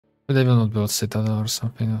But they will not build Citadel or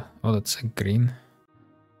something. Oh, that's a green.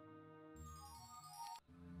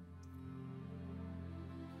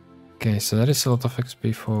 Okay, so that is a lot of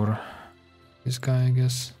XP for this guy, I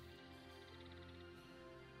guess.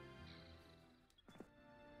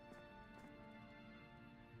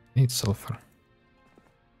 Need sulfur.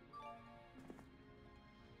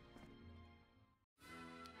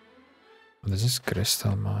 This is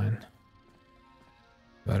crystal mine.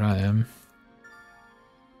 Where I am.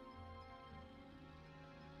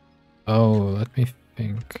 Oh, let me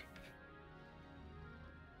think.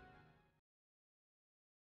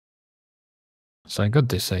 So I got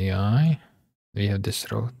this AI. We have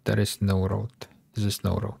this road. There is no road. This is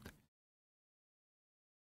no road.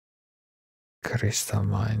 Crystal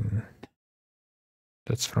mine.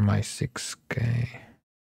 That's for my 6k.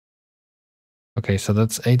 Okay, so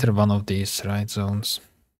that's either one of these right zones.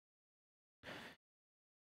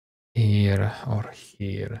 Here or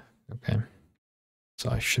here. Okay. So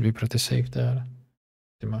I should be pretty safe there.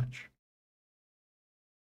 Pretty much.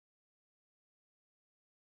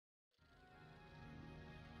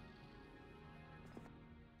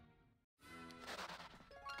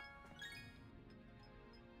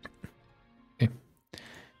 Okay.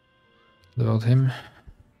 About him.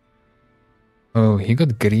 Oh, he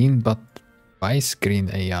got green, but vice green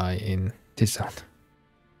AI in this zone.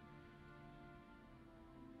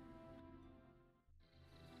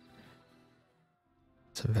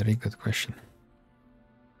 It's a very good question.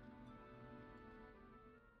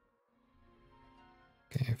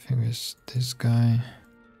 Okay, I think it's this guy.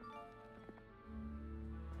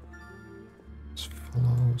 This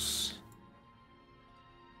follows.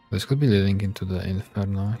 This could be leading into the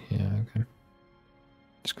Inferno. Yeah, okay.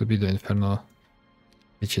 This could be the Inferno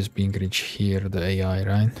which is being reached here, the AI,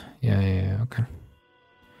 right? Yeah, okay.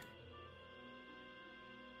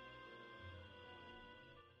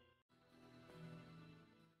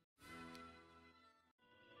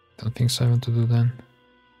 Don't think so I want to do then.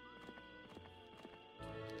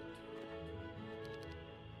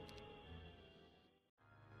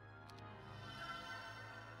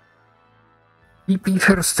 EP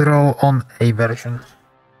first roll on A version.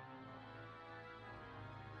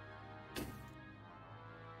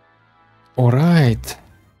 Alright.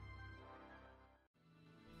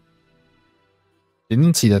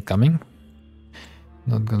 Didn't see that coming.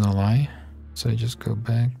 Not gonna lie. So I just go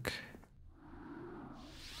back.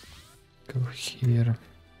 Go here.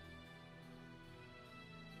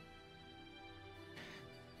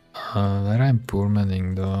 Where I'm poor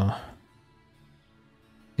manning though. I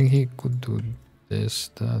think he could do this,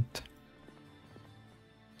 that.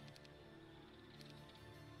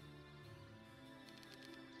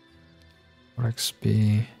 For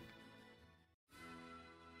XP.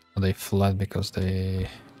 Oh, they fled because they...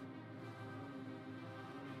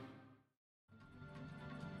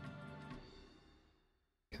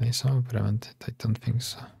 Can I somehow prevent it? I don't think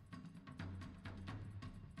so.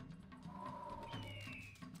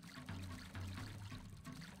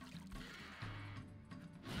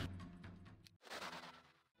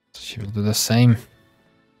 She will do the same.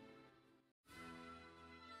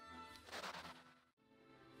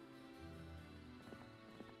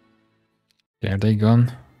 Okay, are they gone?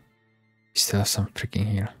 We still have some freaking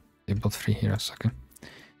hero. They bought 3 heroes, okay.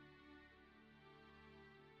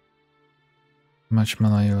 How much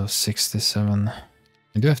mana you have? 67.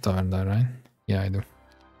 I do have Tavern there, right? Yeah, I do.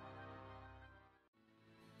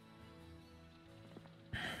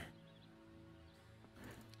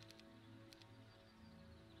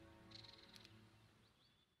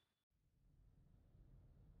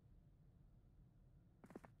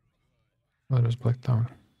 Where is Black Tower?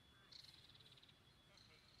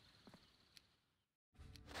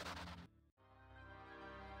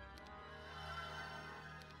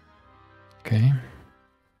 Okay.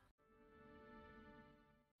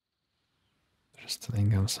 There's still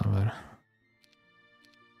income somewhere.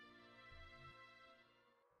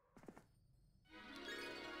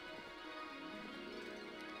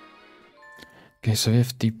 Okay, so we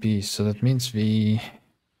have TP, so that means we...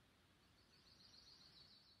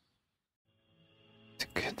 to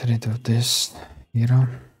get rid of this hero.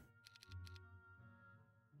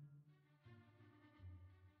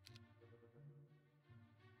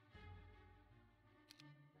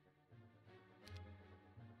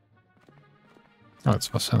 Oh,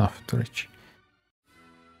 it was enough to reach.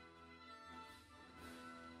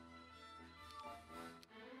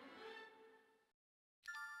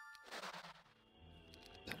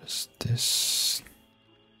 There's this.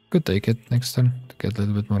 Could take it next turn to get a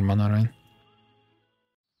little bit more mana, right?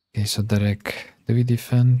 Okay, so Derek, do we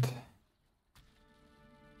defend?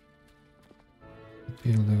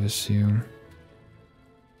 We'll lose you.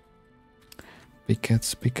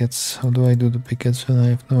 Pickets, pickets. How do I do the pickets when I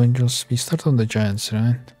have no angels? We start on the giants,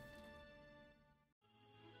 right?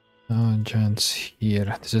 Oh, giants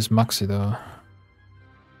here. This is Maxi though.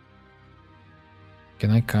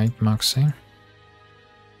 Can I kite Maxi?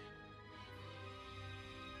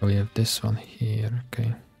 Oh, we have this one here,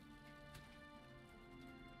 okay.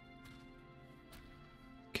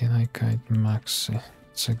 Can I kite Maxi?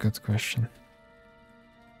 It's a good question.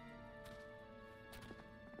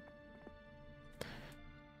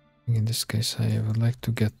 In this case, I would like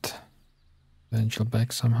to get the angel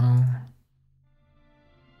back somehow.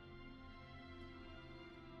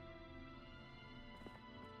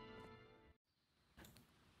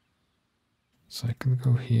 So I can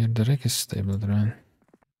go here. The wreck is stable, right?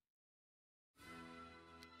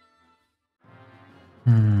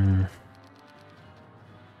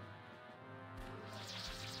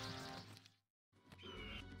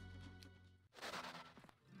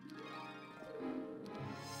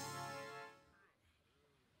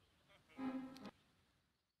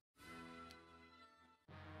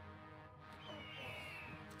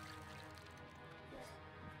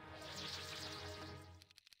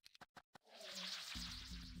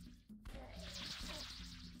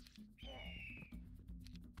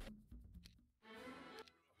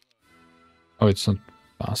 Oh, it's not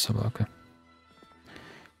possible, okay.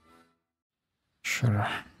 Sure.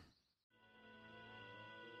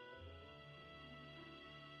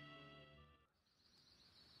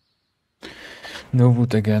 No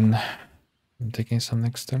wood again. I'm taking some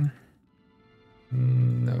next turn.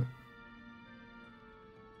 No.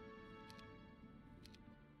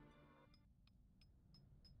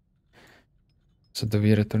 So do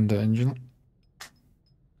we return the angel?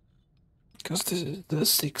 Because this is the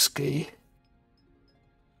 6k.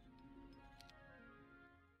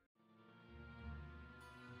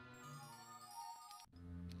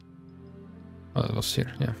 Oh, it was here,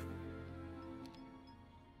 yeah.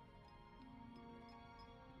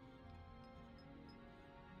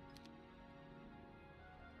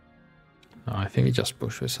 Oh, I think we just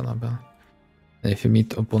push with Annabelle. If you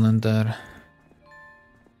meet opponent there.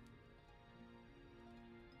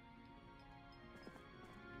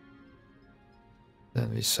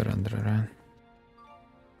 Then we surrender, right?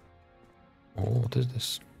 Oh, what is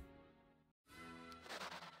this?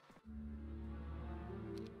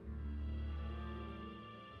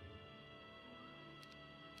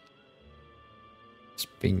 It's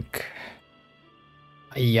pink.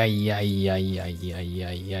 Ay, ay, ay, ay, ay, ay,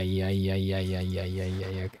 ay, ay, ay, ay, ay, ay, ay, ay,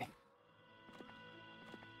 ay, okay.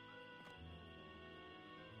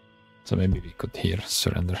 So maybe we could here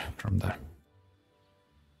surrender from there.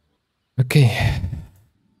 Okay.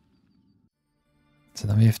 So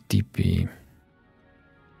now we have TP.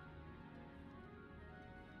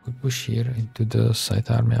 Could push here into the side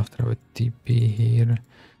army after with TP here.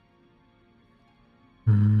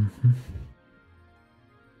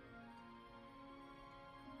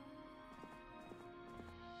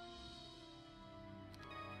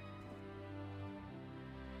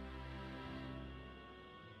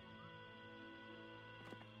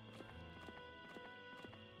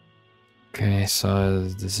 Okay, so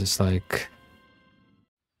this is like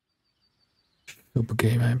super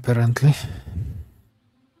game apparently.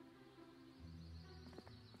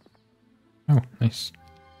 Oh, nice.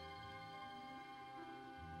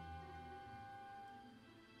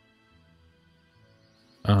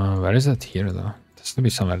 Where is that here though? There's to be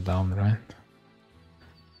somewhere down, right?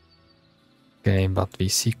 Okay, but we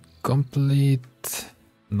see complete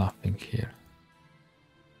nothing here.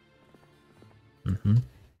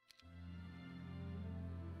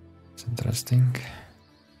 It's interesting.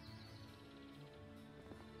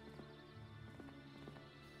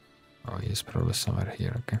 Oh, he's probably somewhere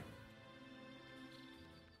here, okay.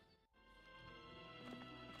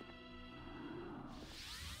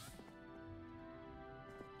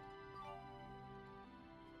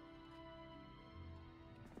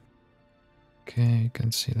 Okay, you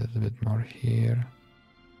can see that a bit more here.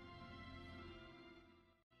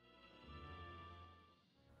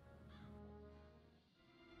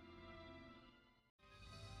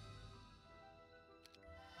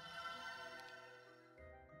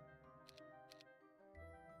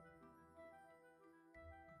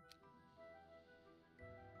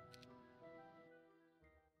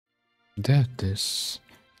 That is...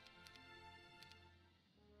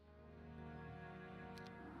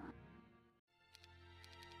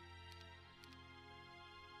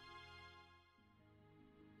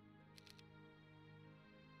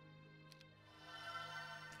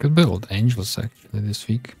 Could build angels actually this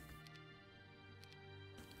week.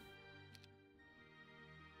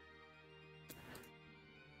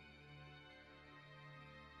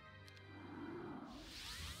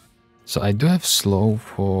 So I do have slow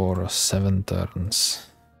for 7 turns.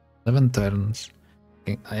 7 turns.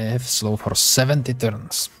 Okay, I have slow for 70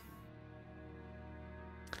 turns.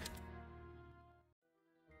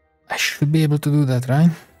 I should be able to do that,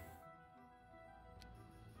 right?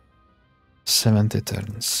 70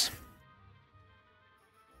 turns.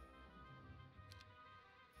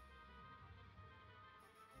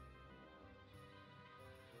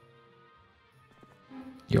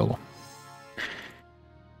 YOLO.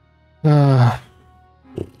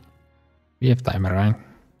 We have timer, right?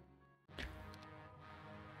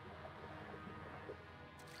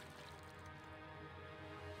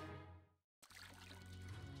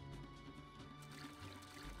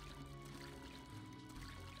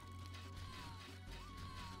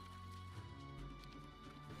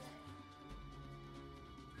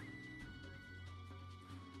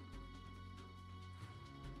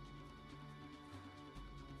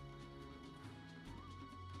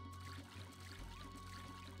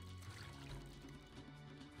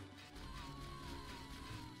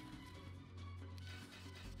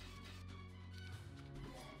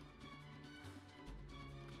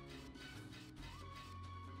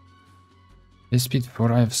 His speed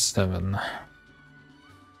 4, I have 7.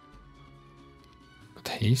 But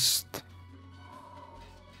haste.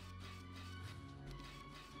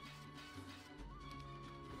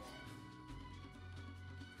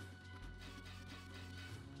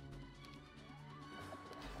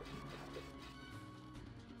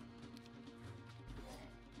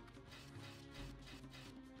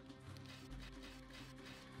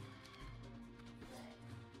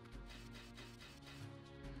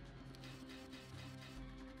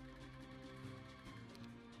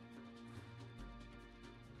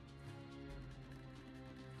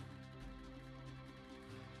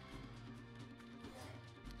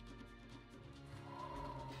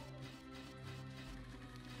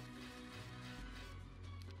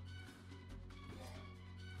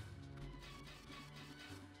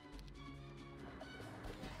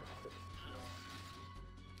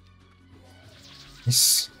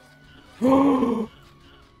 Nice.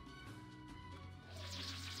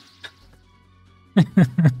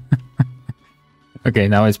 Okay,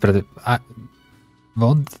 now it's pretty.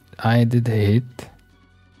 What I did hit.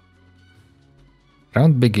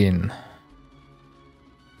 Round begin.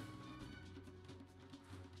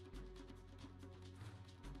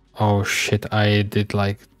 Oh shit! I did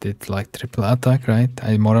like triple attack, right?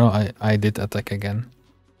 I did attack again.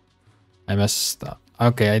 I messed up.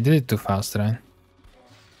 Okay, I did it too fast, right?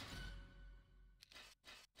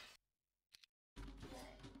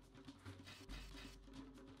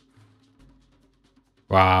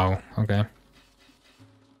 Wow. Okay.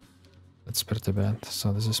 That's pretty bad.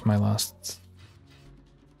 So this is my last.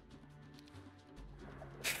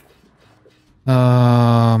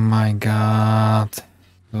 Oh my god.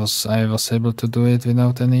 I was able to do it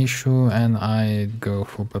without any issue, and I go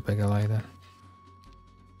full Pepega like that.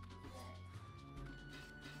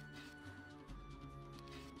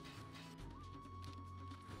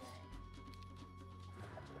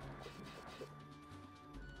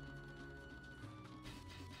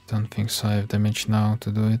 Don't think so. I have damage now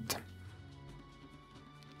to do it.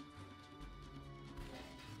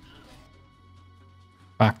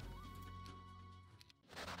 Fuck.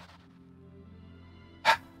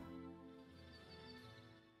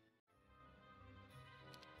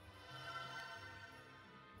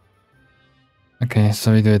 Okay,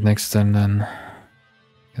 so we do it next turn then.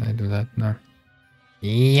 Can I do that? No.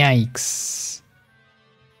 Yikes.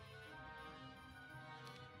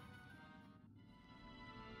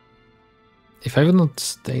 If I would not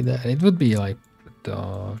stay there, it would be like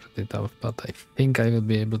pretty tough, but I think I will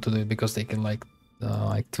be able to do it because they can like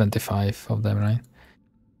 25 of them, right?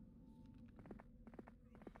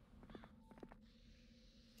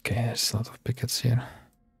 Okay, there's a lot of pickets here.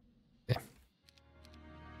 Okay.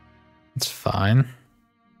 It's fine.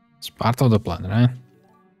 It's part of the plan, right?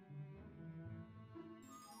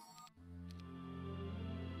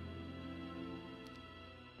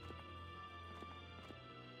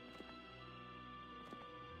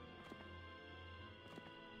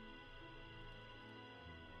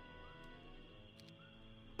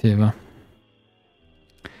 Diva.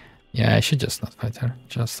 Yeah, I should just not fight her.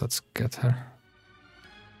 Just let's get her.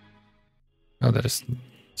 Oh, there is...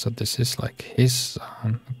 So this is like his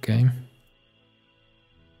okay.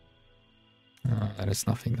 There is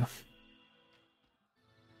nothing though.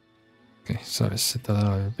 Okay, so I said that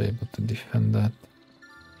I will be able to defend that.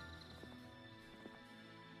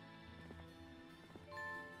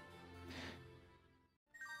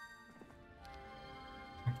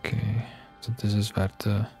 Okay, so this is where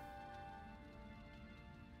the...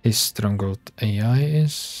 his stronghold AI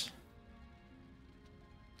is.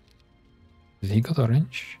 Did he got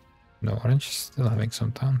orange? No, orange is still having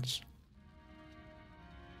some towns.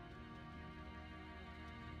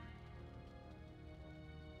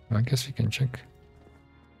 Well, I guess we can check.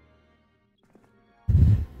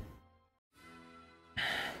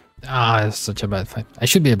 Ah, it's such a bad fight. I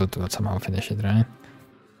should be able to somehow finish it, right?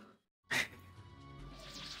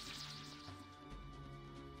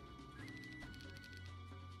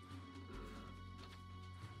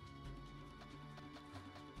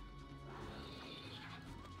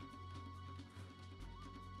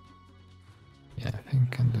 Yeah, I think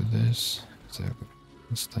I can do this. So,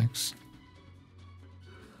 stacks.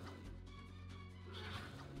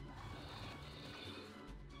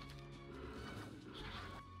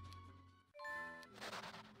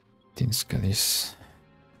 Skellies.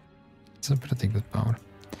 It's a pretty good power.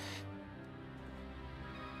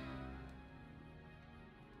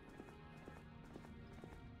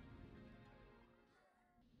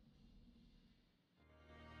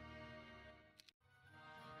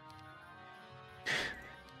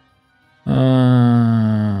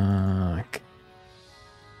 Okay.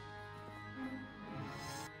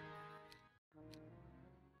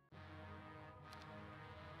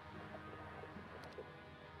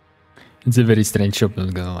 It's a very strange shop,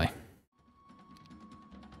 not gonna lie.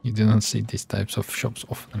 You do not see these types of shops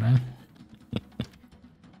often, right?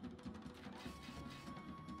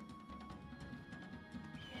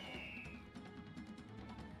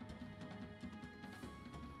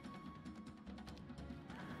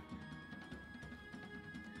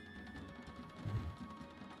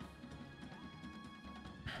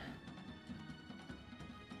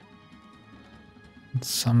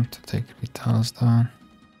 Some to take vitals down.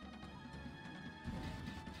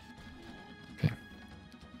 Okay.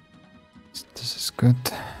 This is good.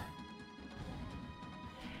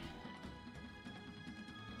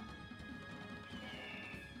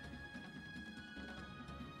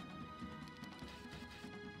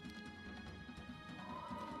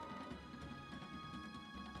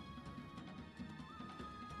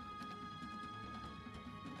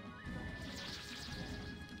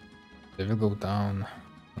 They will go down.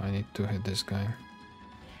 I need to hit this guy.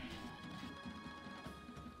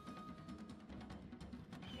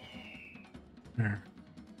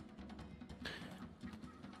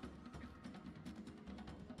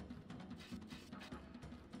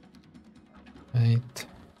 Eight.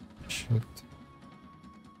 Shoot.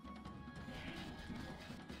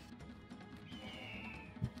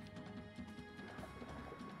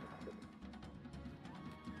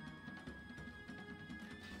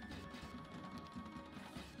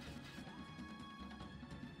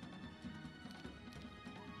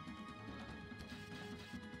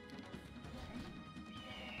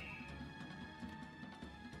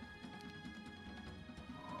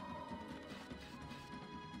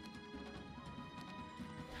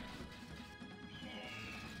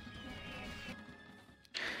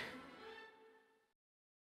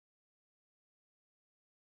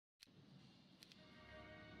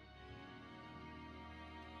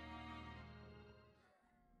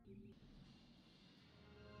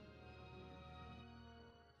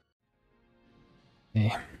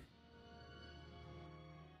 Okay.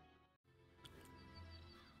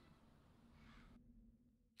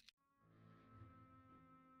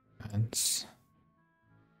 Hands.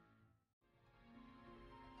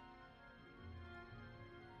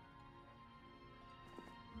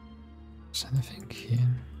 Is anything here?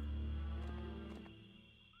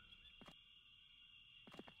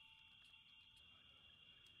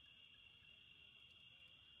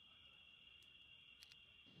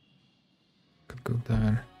 Could go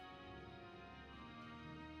there.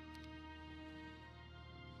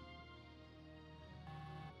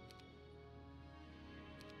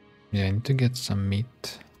 Yeah, I need to get some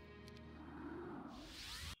meat.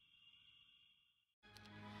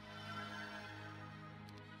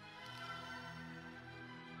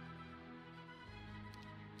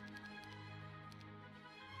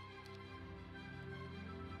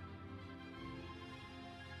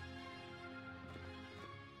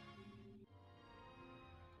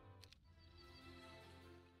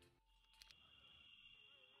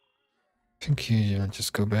 I think I'll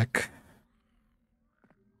just go back.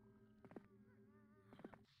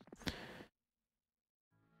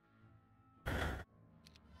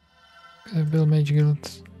 Could I build mage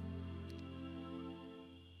guilds?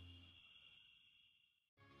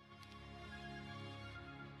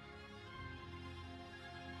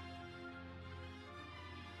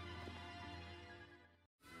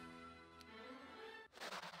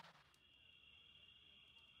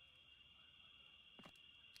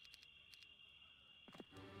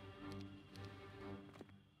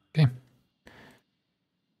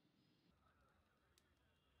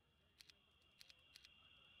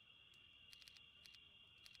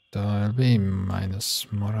 I'll be minus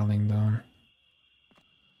moraling though.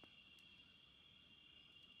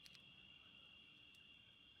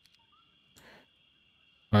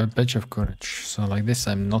 A badge of courage. So like this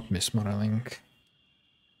I'm not mismoraling.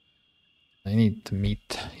 I need the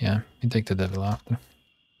meat. Yeah, you take the devil after.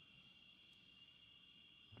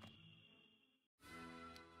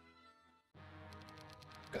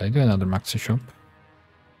 Can I do another maxi shop?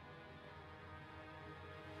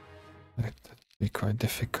 That'd be quite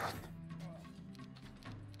difficult.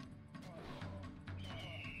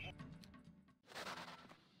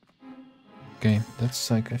 Okay,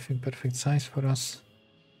 that's like I think perfect size for us.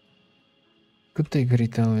 Could take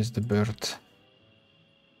retail with the bird.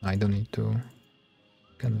 I don't need to.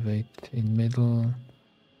 Can wait in middle.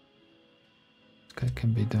 This guy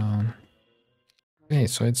can be down. Okay,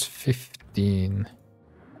 so it's 15.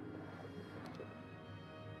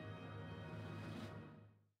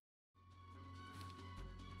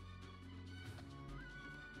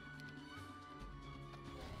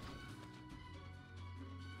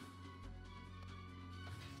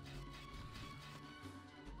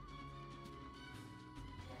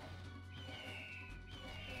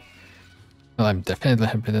 Well, I'm definitely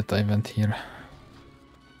happy that I went here.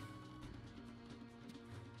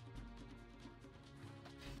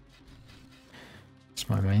 It's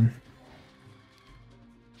my main.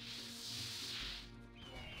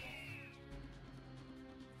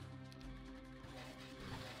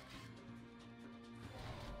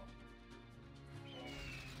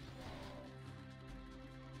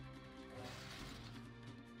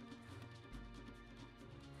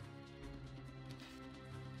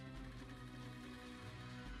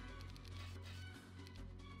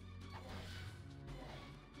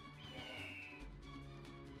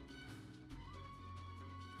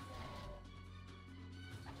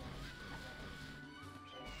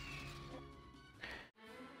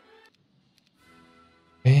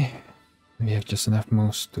 Okay, we have just enough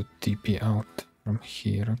moves to TP out from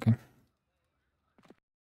here, okay.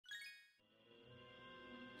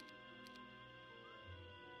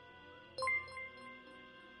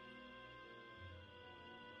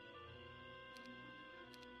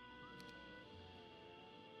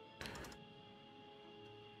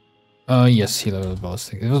 Yes, he leveled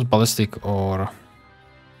ballistic. It was ballistic or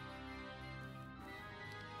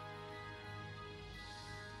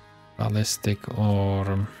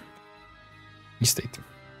estate.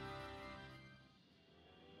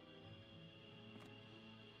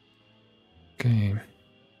 Okay.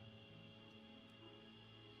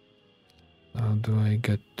 How do I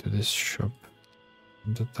get to this shop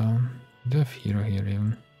in the town? Do I have hero here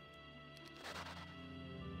even?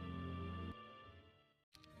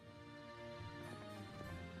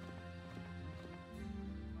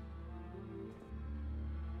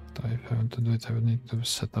 If I want to do it, I would need to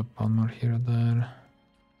set up one more hero there.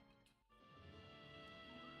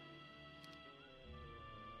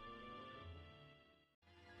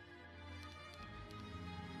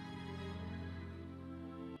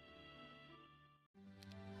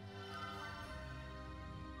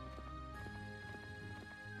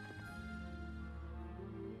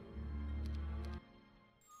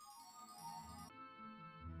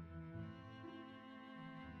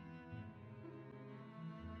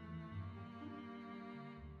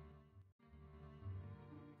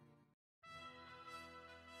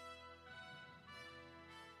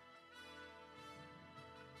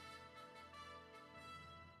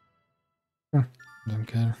 Don't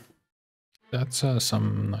care. That's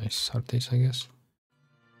some nice artists, I guess.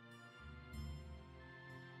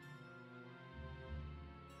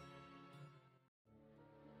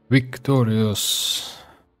 Victorious.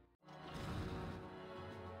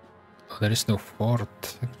 Oh, there is no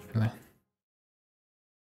fort, actually.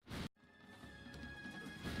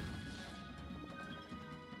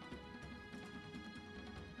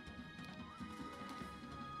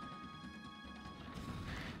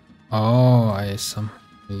 Oh, I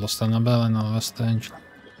lost Annabelle and I lost Angel.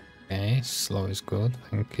 Okay, slow is good,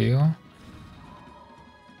 thank you.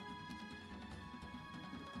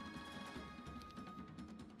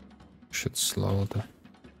 Should slow the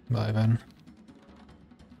Wyvern.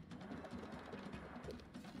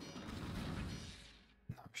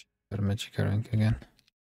 Now they're magic rank again.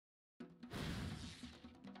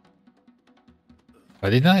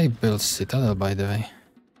 Why did I build Citadel, by the way?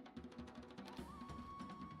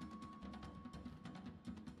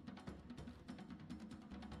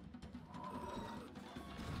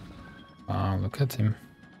 Wow, look at him.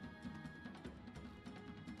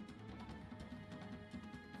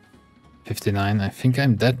 $59, I think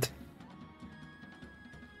I'm dead.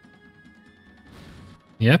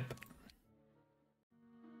 Yep.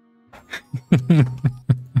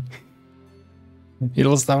 He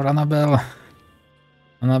lost our Annabelle.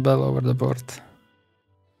 Annabelle over the board.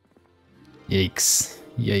 Yikes.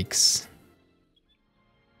 Yikes.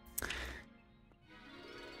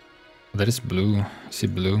 There is blue. I see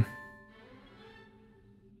blue.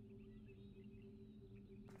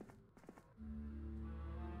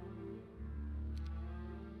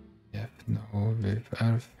 Yeah, no, with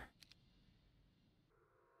Earth.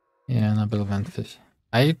 Yeah, Annabelle went fish.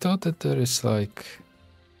 I thought that there is like...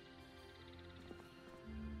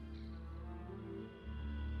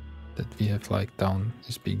 that we have like down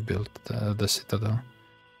is being built, the citadel.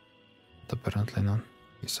 But apparently not.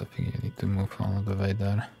 So I think you need to move all the way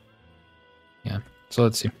there. Yeah, so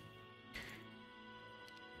let's see.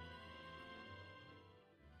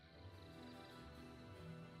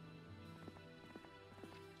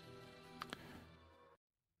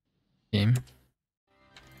 Game.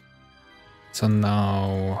 So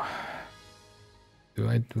now... do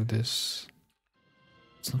I do this?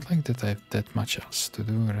 It's not like that I have that much else to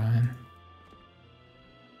do, right?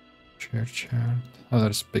 Churchyard. Oh,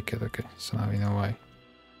 there's Picket, okay. So now we know why.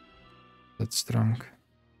 That's strong.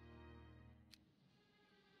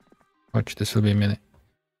 Watch, this will be a minute.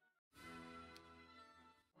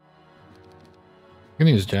 I'm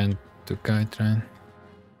gonna use Giant to kite train.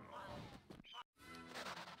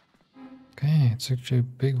 Okay, it's actually a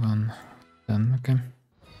big one. Then, okay.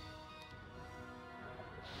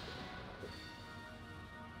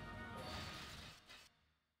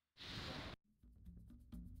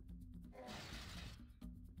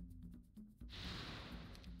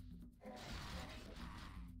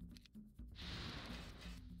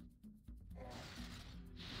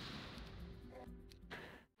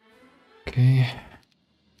 Okay.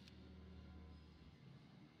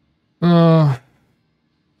 Oh,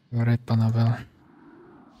 you're right, Annabelle.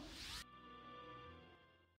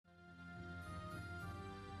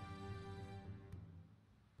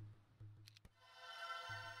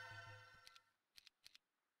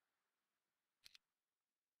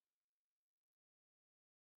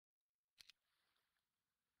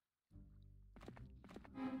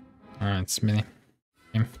 Alright, it's mini.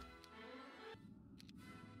 Okay.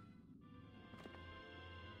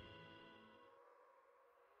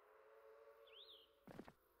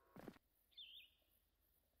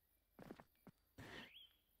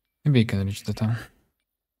 Maybe you can reach the town.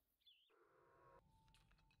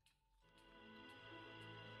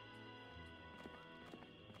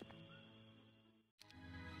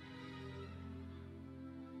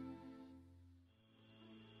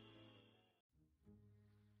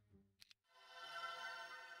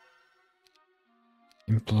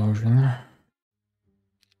 Implosion.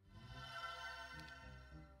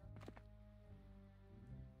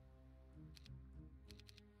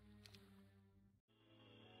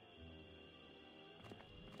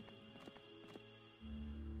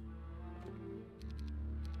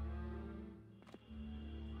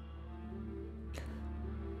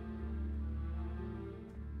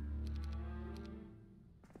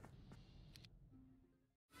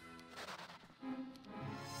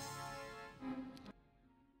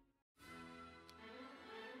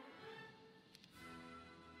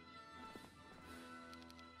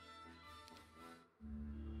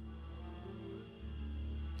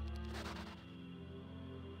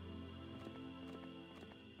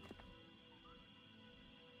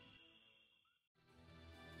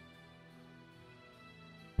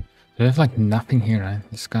 We have like nothing here, right?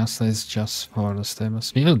 This castle is just for the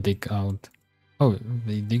stables. We will dig out. Oh,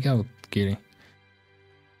 we dig out Kiri.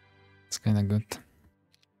 It's kinda good.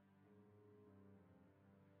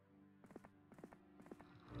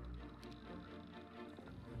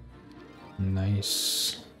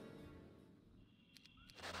 Nice.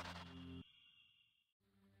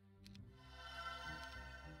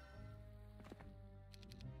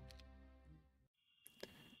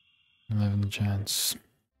 $11 giants.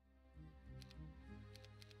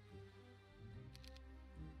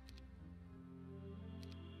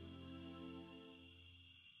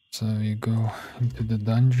 So you go into the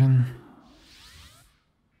dungeon.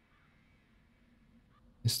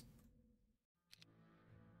 It's...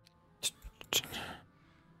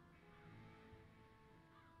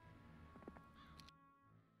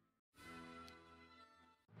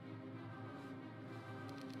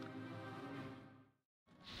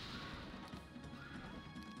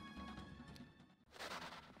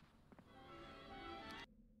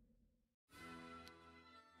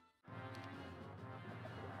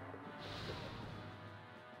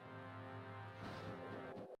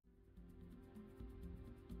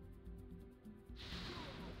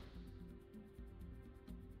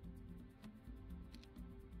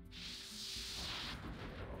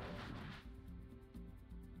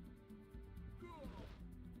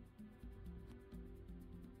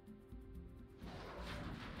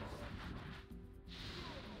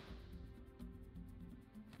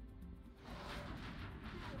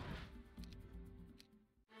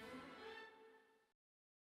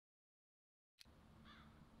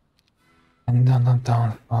 And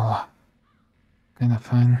downfall. Kinda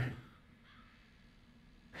fine.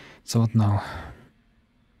 So what now?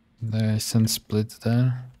 The sun split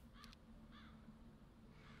there.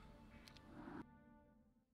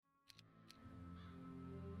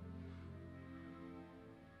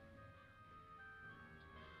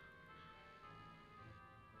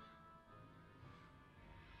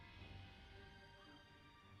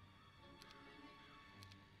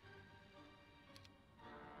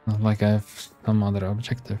 Not like I have some other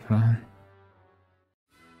objective, right?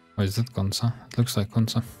 Or is it Konsa? It looks like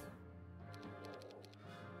Konsa.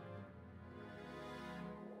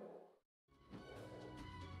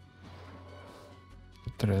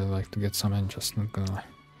 I'd really like to get some in, just not gonna lie.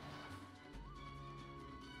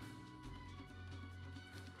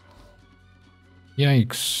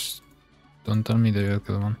 Yikes. Don't tell me they will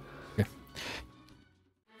kill one. Okay.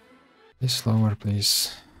 Be slower,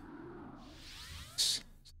 please.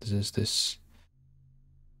 This is this.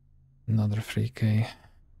 Another 3k.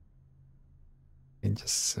 Can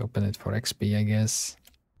just open it for XP, I guess.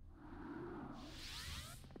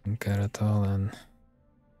 Don't care at all, and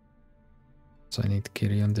so I need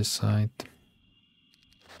Kiri on this side.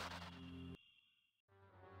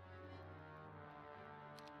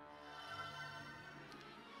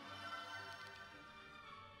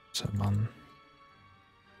 So one.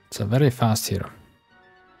 It's a very fast hero.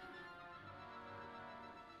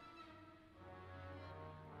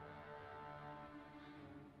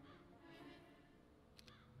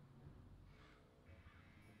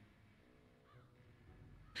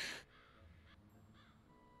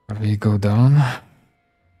 We go down.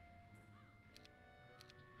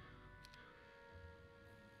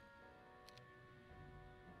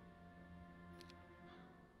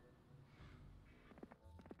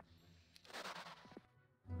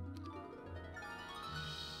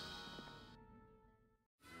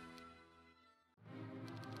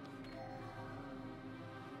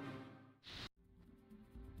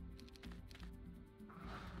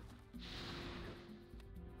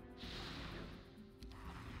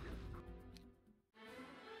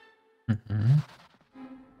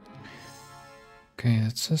 Okay,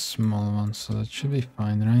 it's a small one, so that should be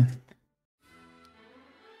fine, right?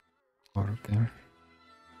 Okay.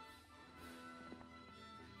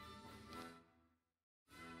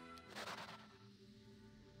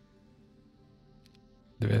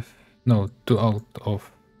 Do we have... No, 2 out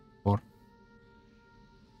of 4.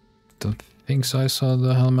 Don't think so. I saw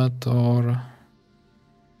the helmet or...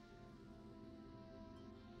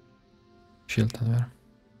 shield there.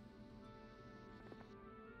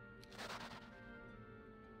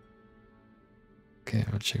 Okay,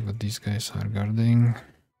 I'll check what these guys are guarding.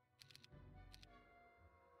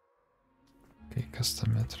 Okay,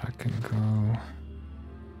 custom metra can go.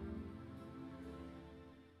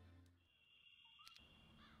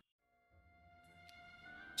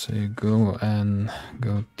 So you go and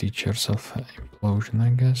go teach yourself implosion,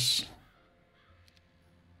 I guess.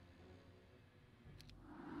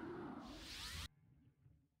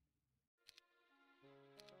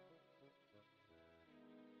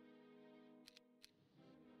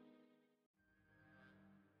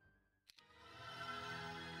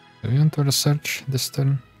 Do you want to research this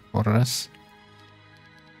turn or less?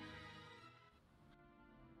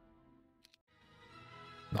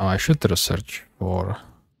 No, I should research for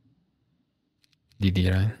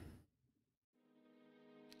DD, right?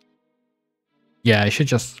 Yeah, I should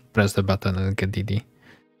just press the button and get DD.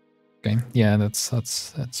 Okay, yeah,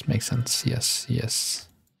 that makes sense. Yes, yes.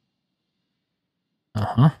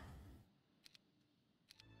 Uh-huh.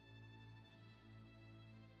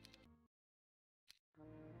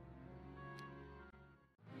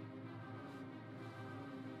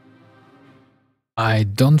 I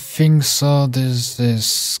don't think so. This is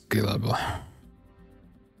skillable.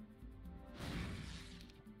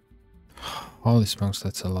 Holy smokes,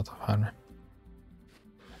 that's a lot of armor.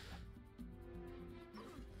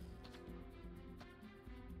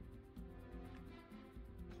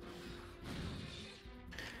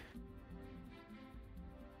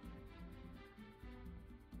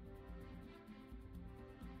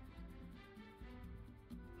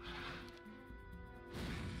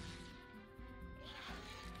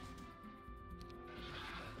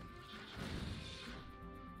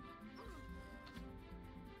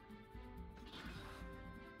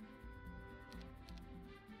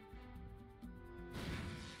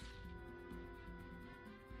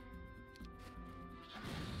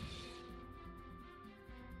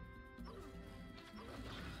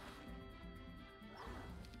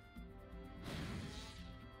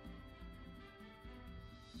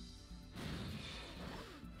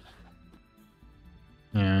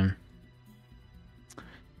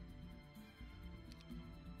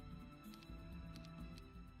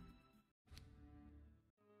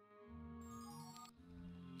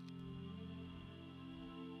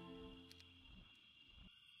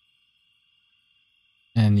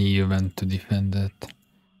 you went to defend that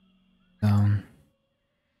down.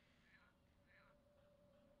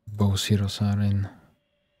 Both heroes are in.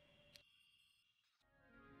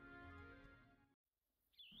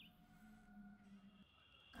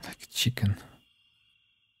 Like a chicken.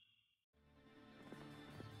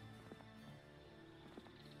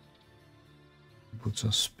 Boots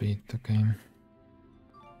of speed, okay.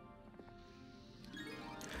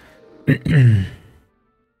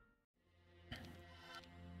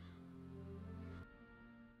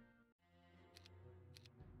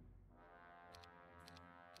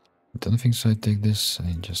 I don't think so. I take this.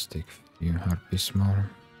 I just take a few harpies more.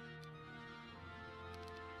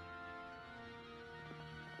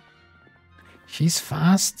 She's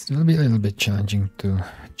fast. It will be a little bit challenging to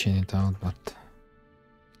chain it out, but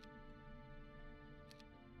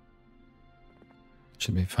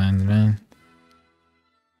should be fine, right?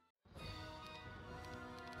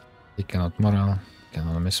 He cannot morale.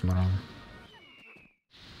 Cannot miss morale.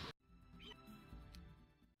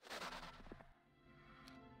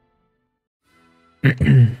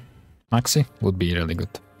 Maxi would be really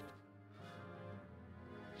good.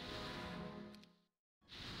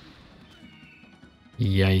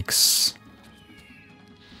 Yikes.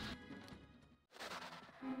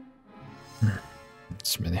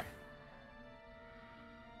 It's many.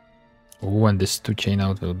 Oh, and this 2 chain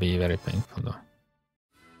out will be very painful though.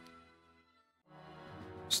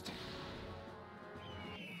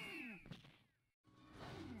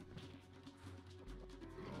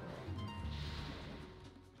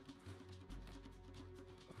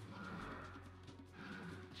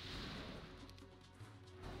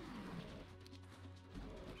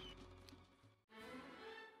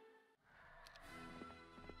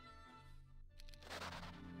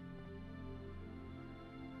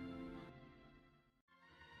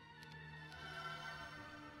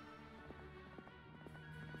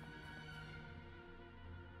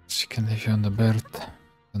 She can leave you on the bird.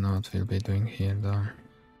 Don't know what we'll be doing here though.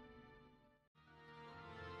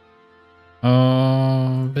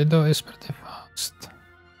 Oh, Widow is pretty fast.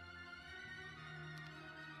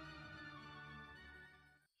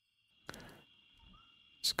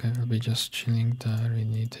 This guy will be just chilling there. We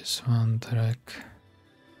need this one track.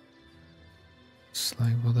 It's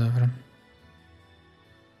like whatever.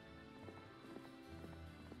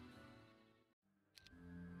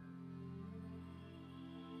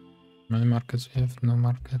 How many markets we have? No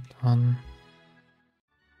market. 1,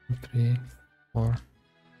 2, 3, 4,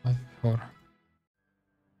 5, 4.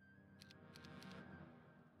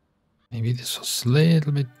 Maybe this was a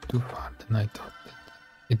little bit too far than I thought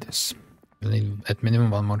it is. We'll need at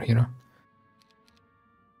minimum 1 more hero.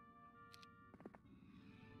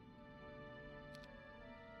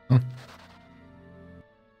 Oh.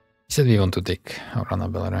 He said we want to take our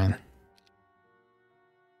Annabelle Ryan.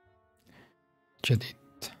 Jedi.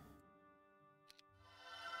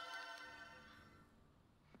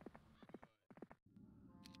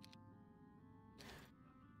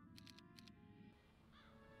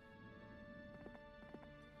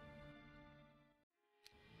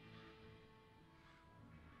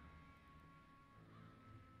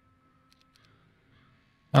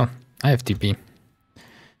 Oh, I have TP.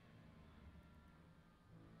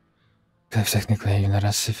 I have technically even a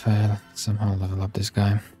rest if I somehow level up this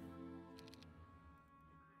guy.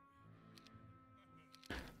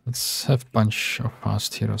 Let's have a bunch of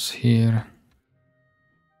fast heroes here.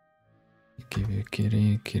 Give you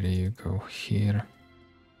Kiri, Kiri you go here.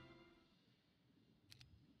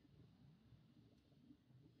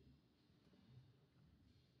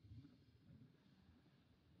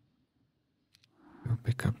 Go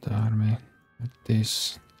pick up the army with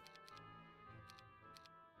this.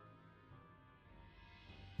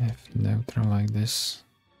 Have neutral like this.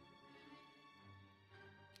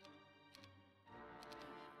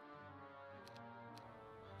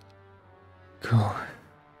 Go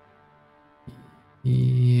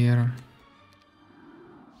here.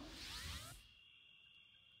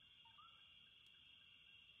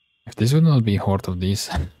 If this would not be horde of these,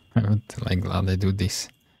 I would like glad I do this.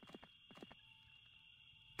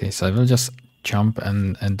 Okay, so I will just jump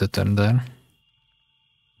and end the turn there.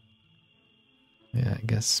 Yeah, I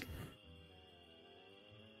guess.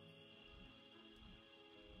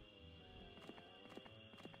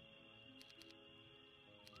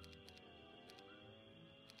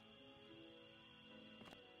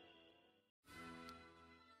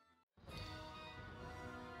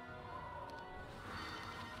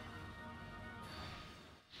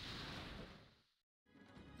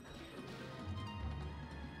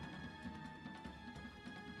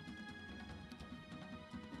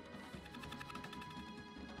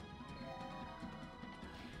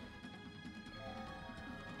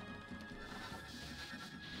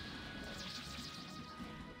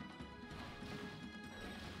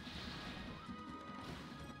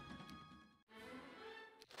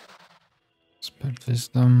 Expert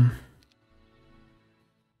wisdom.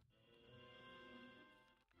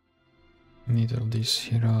 Need all these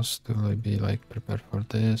heroes to like be like prepared for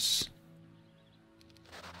this.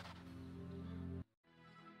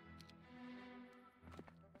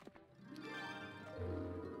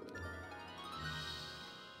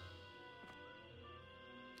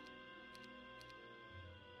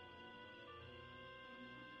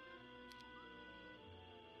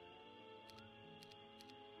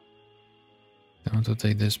 I want to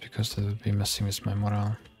take this because that would be messing with my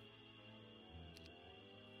morale.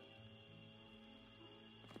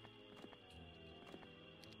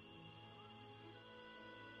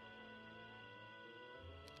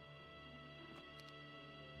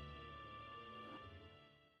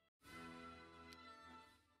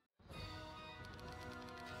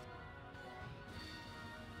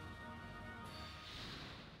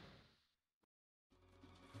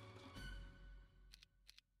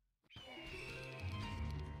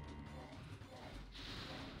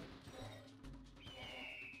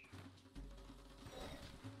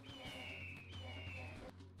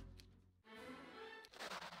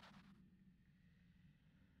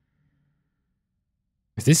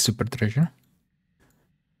 Is this super treasure?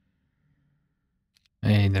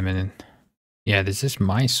 Wait a minute. Yeah, this is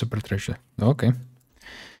my super treasure. Okay.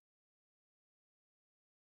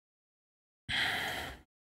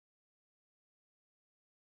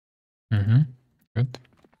 Good.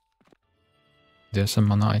 There's some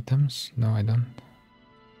mana items. No, I don't.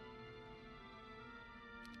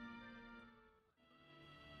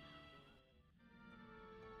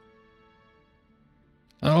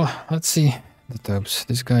 Oh, let's see the tubs.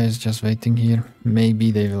 This guy is just waiting here.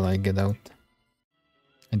 Maybe they will like get out.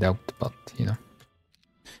 I doubt, but you know.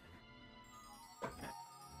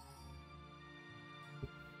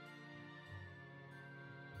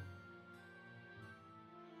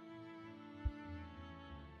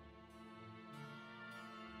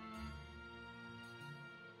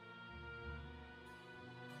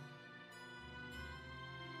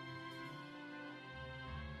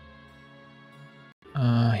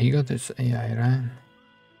 He got his AI, right?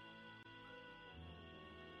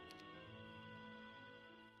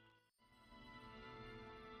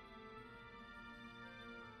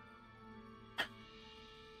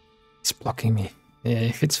 It's blocking me. Yeah,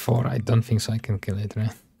 if it's 4, I don't think so I can kill it, right?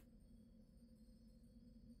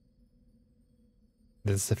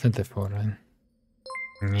 That's definitely 4, right?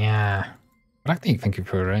 Yeah. Praktik, thank you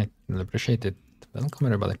for right. I appreciate it. Welcome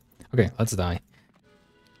everybody. Okay, let's die.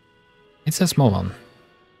 It's a small one.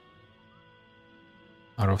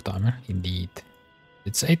 Out of timer, indeed.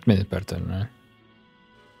 It's 8 minutes per turn, right?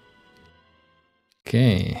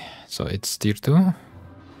 Okay, so it's tier 2.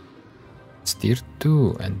 It's tier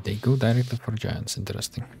 2, and they go directly for giants.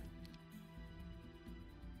 Interesting.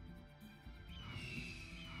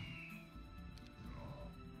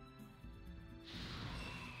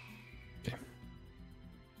 Okay.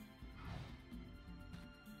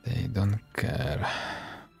 They don't care.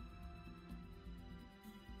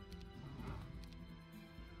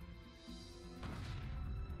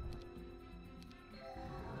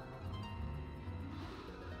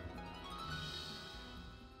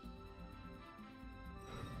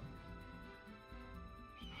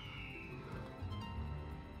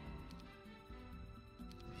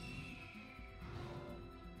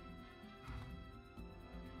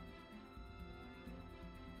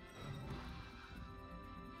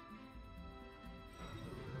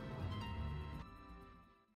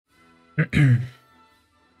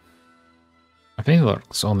 I think it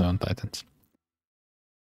works only on Titans.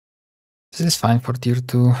 This is fine for tier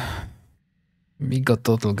 2. We got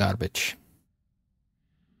total garbage.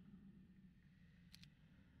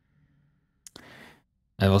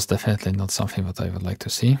 That was definitely not something that I would like to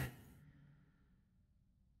see.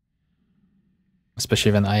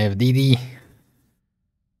 Especially when I have DD.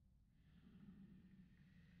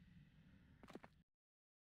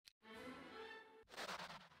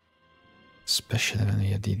 Especially when we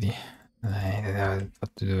have DD. I don't know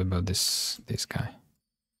what to do about this guy.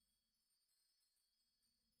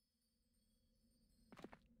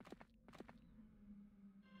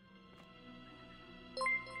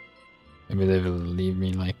 Maybe they will leave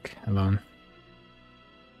me like alone.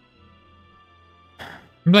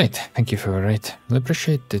 Blade, thank you for your raid. I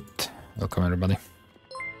appreciate it. Welcome everybody.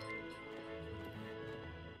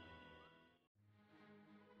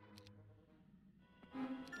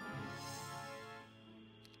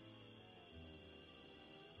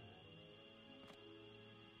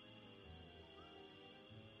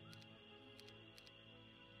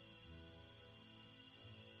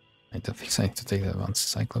 I don't think I need to take that one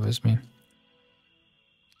cycle with me.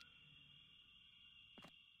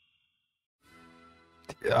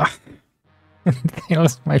 I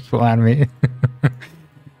lost my full army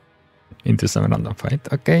into some random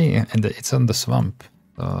fight. Okay, and it's on the swamp,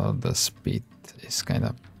 so the speed is kind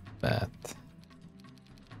of bad.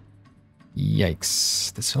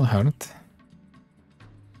 Yikes, this will hurt.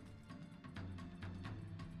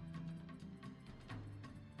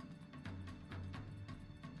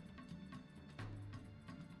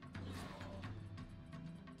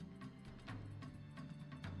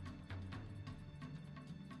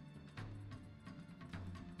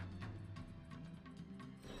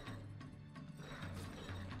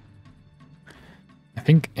 I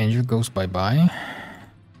think Angel goes bye-bye.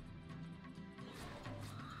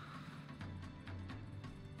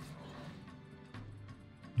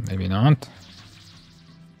 Maybe not.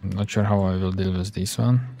 I'm not sure how I will deal with this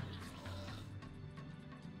one.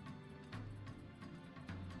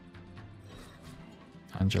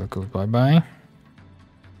 Angel goes bye-bye.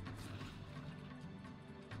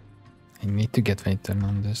 I need to get Veteran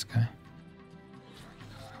on this guy.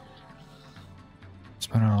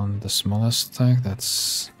 Spare on the smallest stack,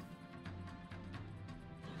 that's...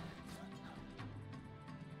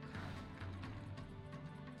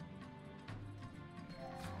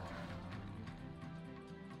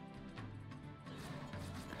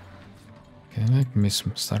 Okay, let me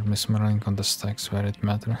start mismarking on the stacks where it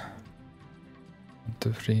matters. 1,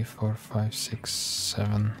 2, 3, 4, 5, 6,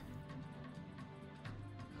 7.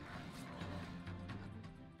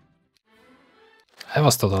 I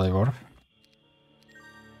was totally worth.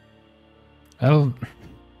 Well,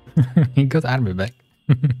 he got army back.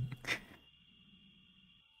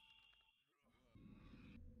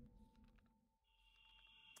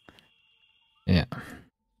 Yeah.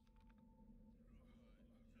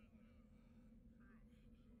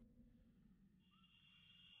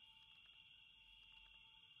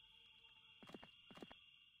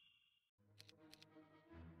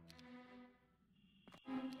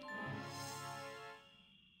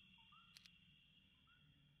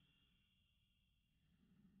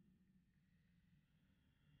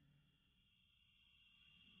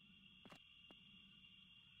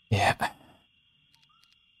 Yeah.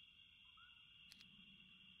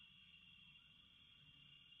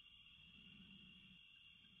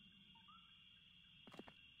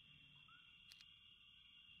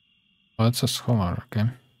 Oh, it's a scholar, okay.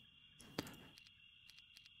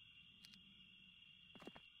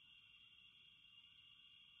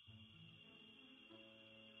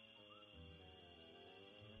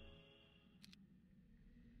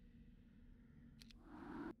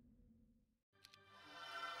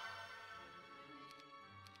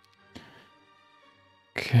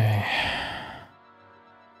 Okay.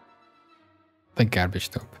 The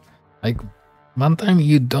garbage top. Like, one time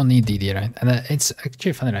you don't need DD, right? And it's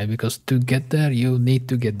actually funny, right? Because to get there, you need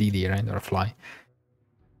to get DD, right? Or fly.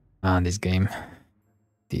 Ah, this game.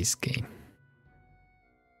 This game.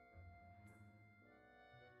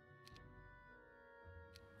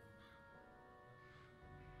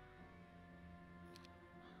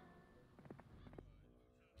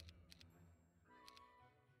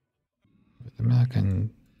 I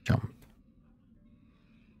can jump.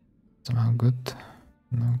 Somehow good.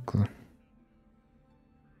 No clue.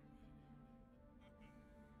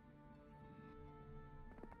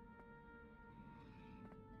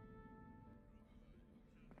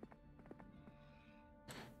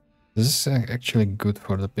 This is actually good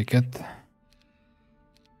for the picket.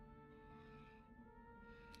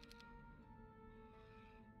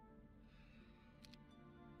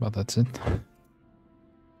 But that's it.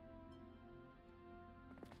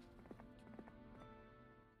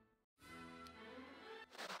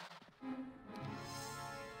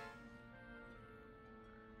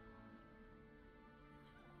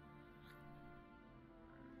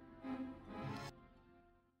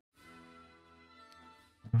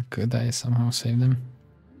 Could I somehow save them?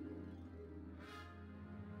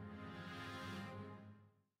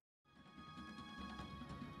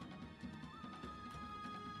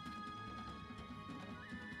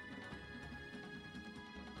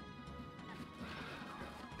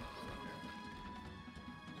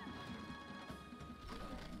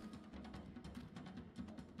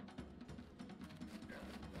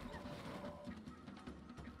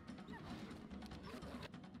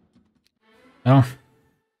 No.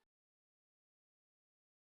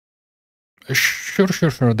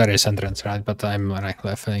 Sure, there is entrance, right? But I'm like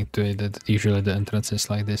referring to it that usually the entrances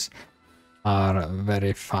like this are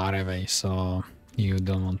very far away, so you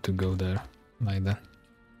don't want to go there like that.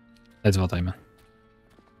 That's what I meant.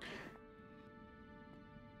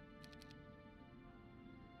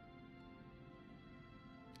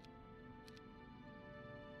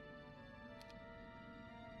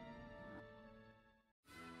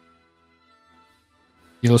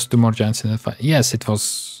 You lost 2 more giants in the fight. Yes, it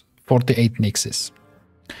was 48 nixes.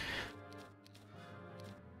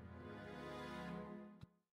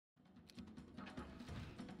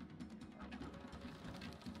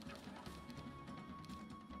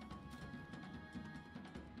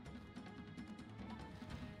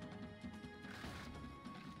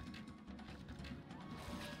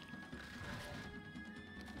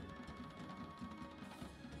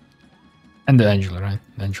 And the angel, right?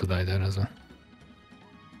 The angel died there as well.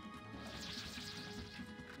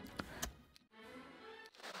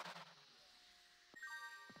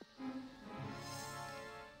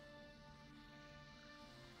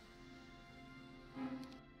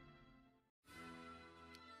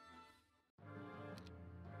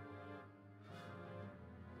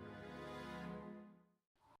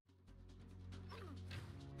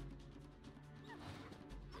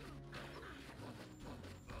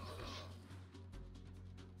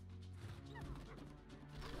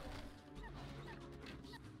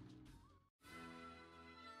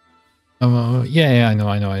 Yeah, I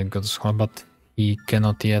know, I got this one, but he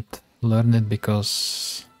cannot yet learn it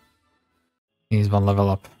because he needs 1 level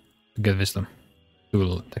up to get wisdom.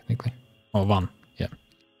 2 technically. Or 1, yeah.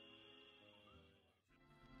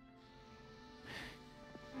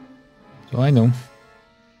 So I know.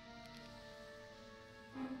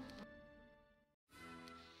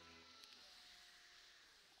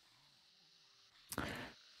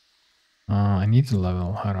 I need to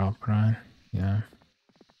level her up, right? Yeah.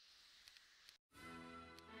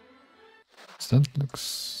 So that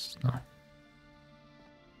looks... no.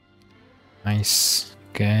 Nice.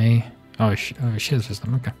 Okay. Oh, she has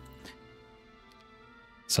wisdom, okay.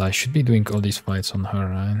 So I should be doing all these fights on her,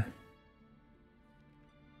 right?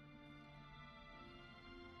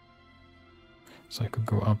 So I could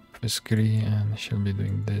go up with Kiri and she'll be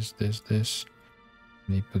doing this.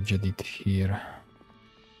 Need to put Jadid here.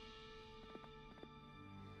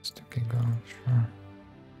 Just okay, go, sure.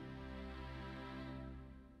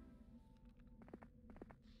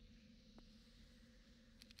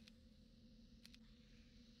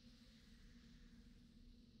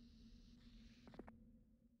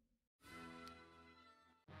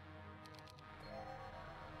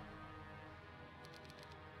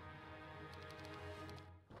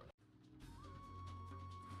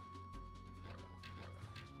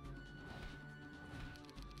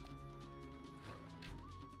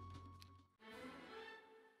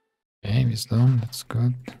 Okay, wisdom, that's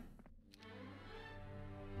good.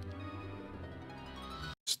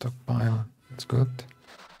 Stockpile, that's good.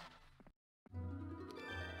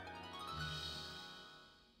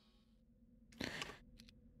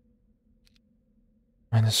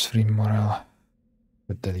 -3 morale.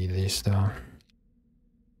 But delete this though.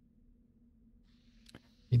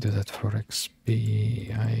 We do that for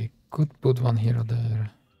XP. I could put 1 here or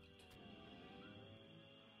there.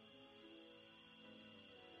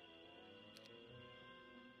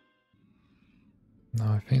 No,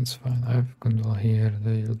 I think it's fine. I have Kundal here.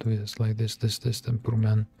 They'll do this like this, then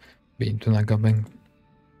Purman be into Nagabeng.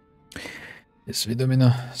 Yes, we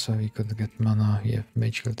domina, so we could get mana. We have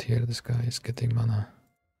Mage Guild here. This guy is getting mana.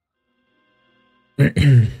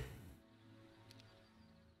 Let's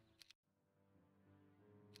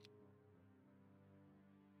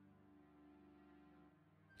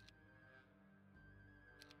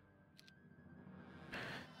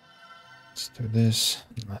do this.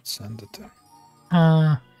 Let's send it.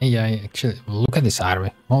 Yeah, actually, look at this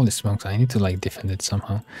army. Holy smokes, I need to like defend it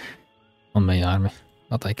somehow on my army.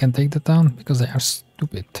 But I can take that down because they are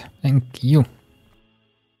stupid. Thank you.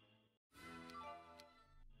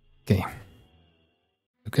 Okay.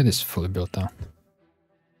 Look at this fully built down.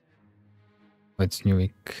 It's new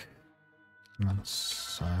week.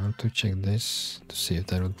 So I want to check this to see if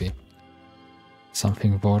there would be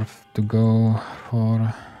something worth to go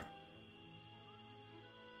for.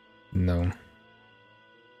 No.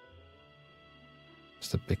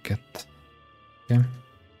 Just a picket. Okay.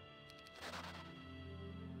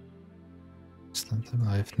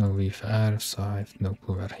 I have no weave air, so I have no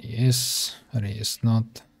clue where he is. Where he is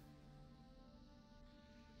not.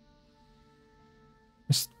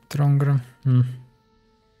 Stronger. Do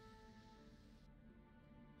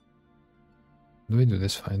we do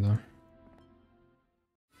this fight though?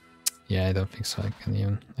 Yeah, I don't think so. I can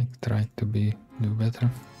even like try to do better.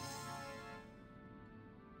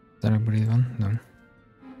 Did I breathe one? No.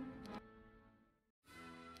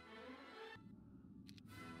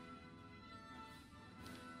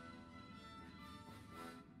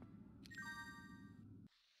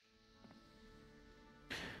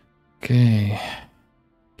 Okay.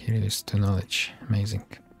 Curious to knowledge. Amazing.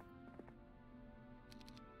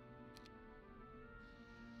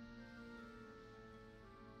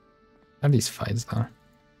 Are these fights though?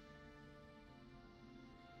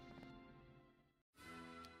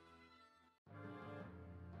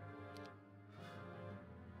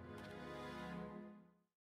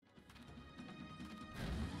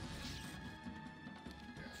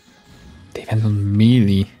 They went on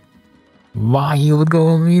melee. Why you would go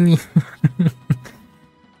on melee?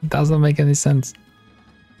 Doesn't make any sense.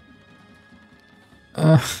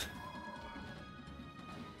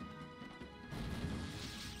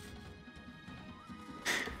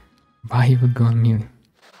 Why you would go on melee?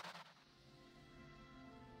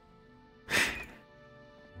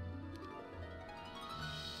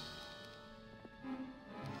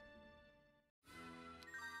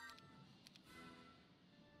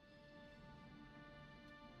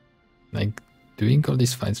 Like, doing all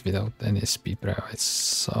these fights without any speed prior, it's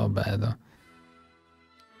so bad though.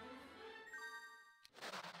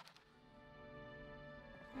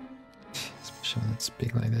 Especially when it's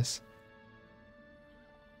big like this.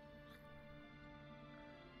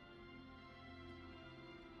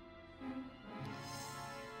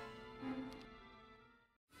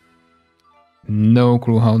 No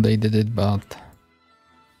clue how they did it, but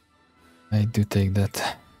I do take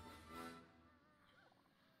that.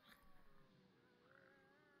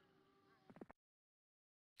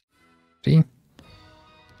 See?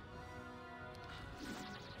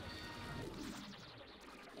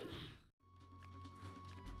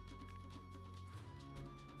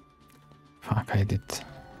 Fuck, I did.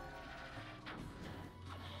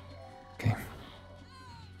 Okay.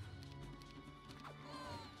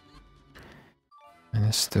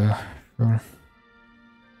 -2. Sure.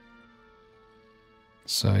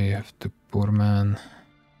 So you have the poor man.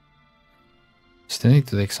 Still need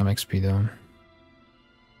to take some XP though.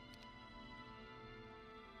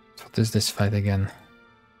 What is this fight again?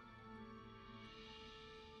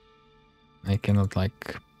 I cannot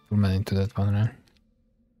like poor man into that one, right?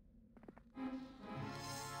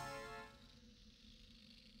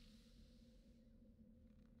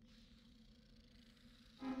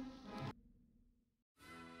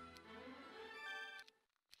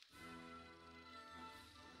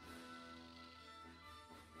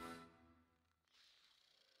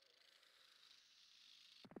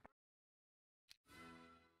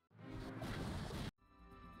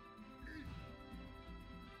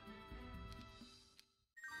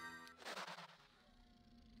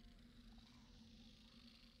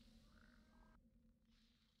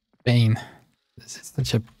 Pain. This is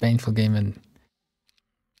such a painful game and...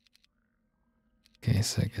 Okay,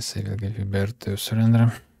 so I guess I will give you birth to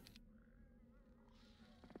surrender.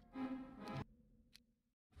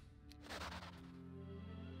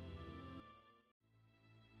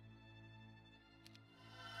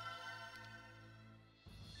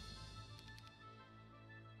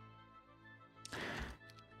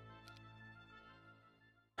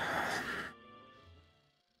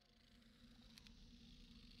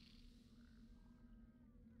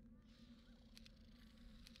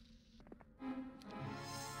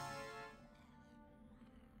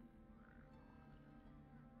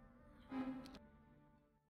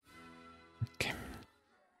 Okay.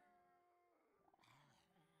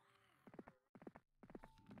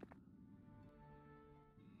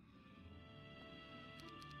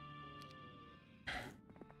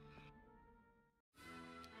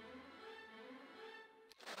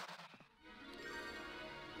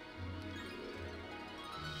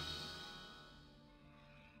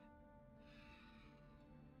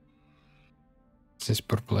 This is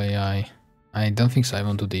purple AI. I don't think so. I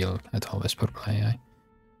want to deal at all with purple AI.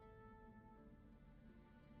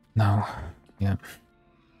 Now, yeah.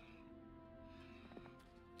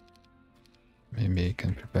 Maybe I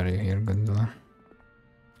can prepare you here, Gondola.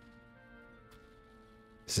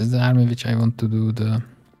 This is the army which I want to do the...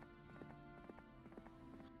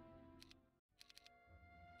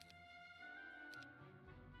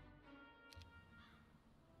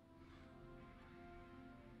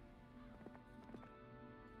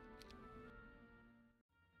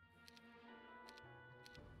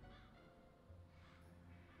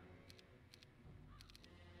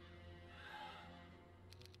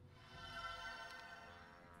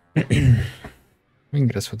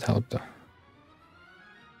 Ingress would help though.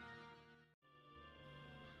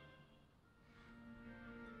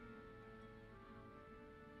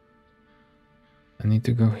 I need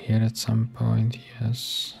to go here at some point,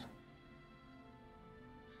 yes.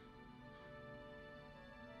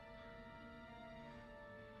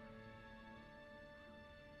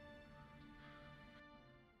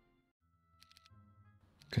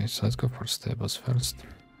 Okay, so let's go for stables first.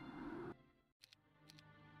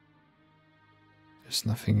 There's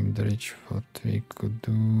nothing in the reach what we could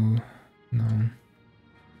do. No.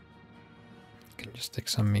 Can just take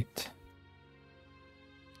some meat.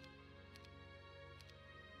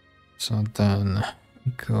 So then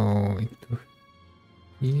we go into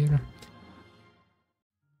here.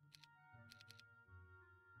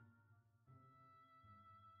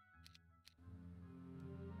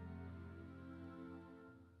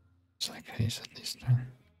 It's like he's at least trying.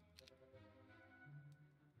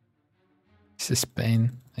 This is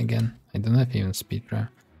pain again. I don't have even speed draw.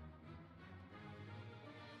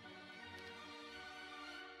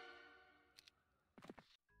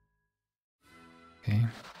 Okay.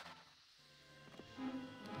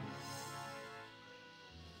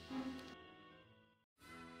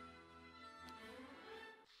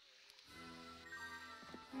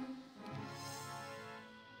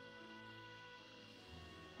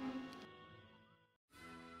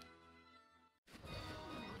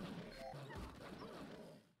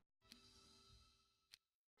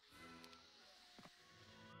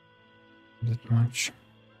 That much.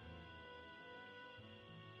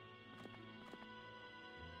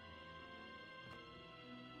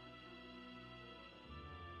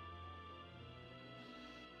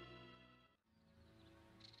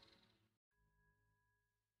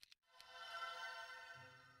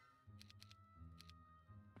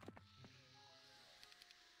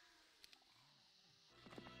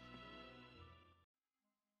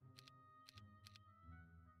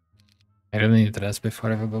 I really need rest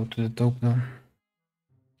before I will go to the top though.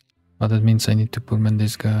 But that means I need to pullman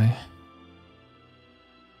this guy.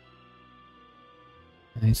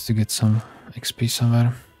 He needs to get some XP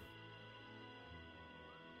somewhere.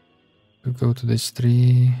 To go to this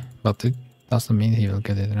tree, but it doesn't mean he will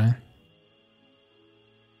get it, right?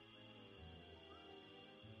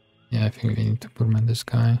 Yeah, I think we need to pullman this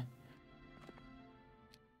guy.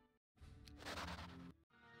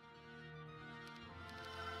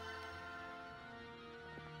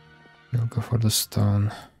 We'll go for the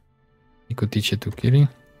stone. He could teach it to Kiri.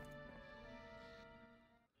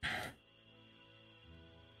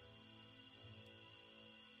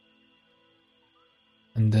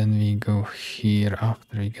 And then we go here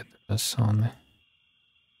after we get the sun.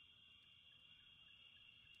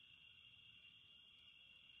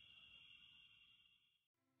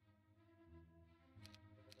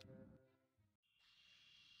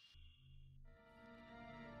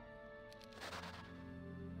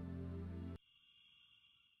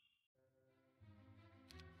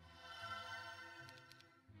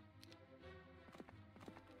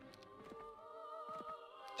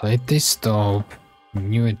 So it is stop.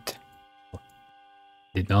 Knew it.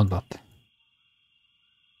 Did not, but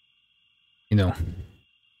you know.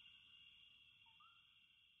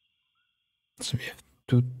 So we have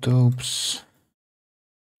 2 taupes.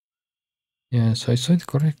 Yeah, so I saw it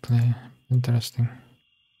correctly. Interesting.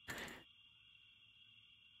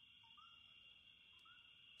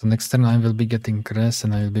 So next turn I will be getting grass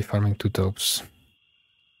and I will be farming 2 taupes.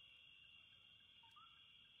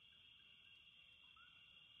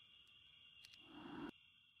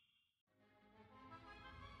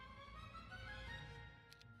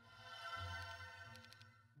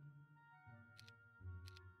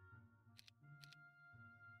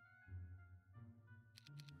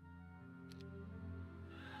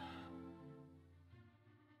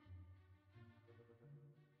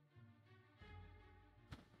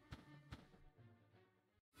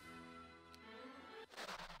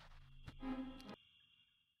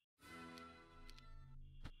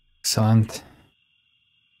 Excellent.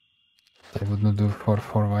 I would not do for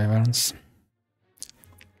 4 wyverns.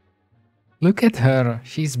 Look at her.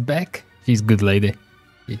 She's back. She's good lady.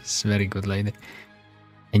 She's very good lady.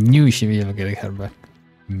 I knew she will get her back.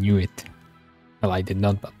 Knew it. Well, I did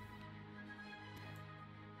not, but...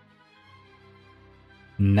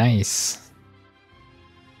 Nice.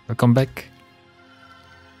 Welcome back.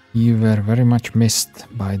 You were very much missed,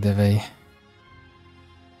 by the way.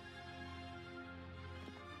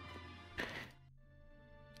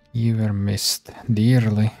 You were missed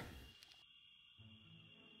dearly.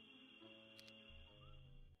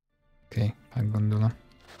 Okay, back gondola.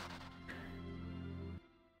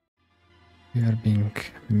 You are being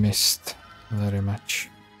missed very much.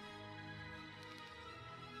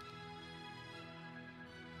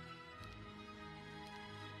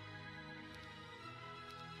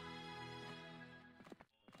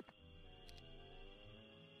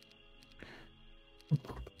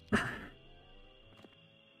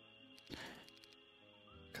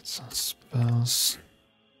 Get some spells.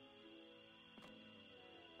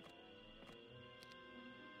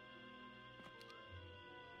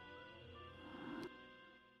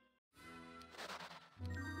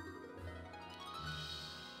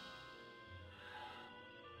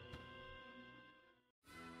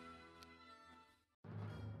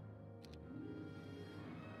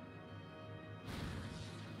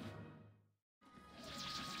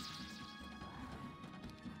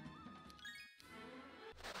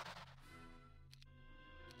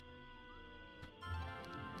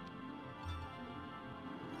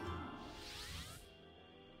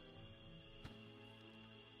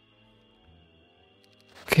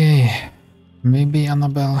 Okay, maybe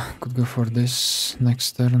Annabelle could go for this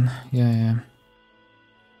next turn. Yeah.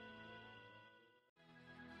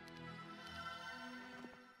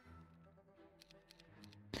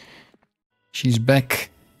 She's back,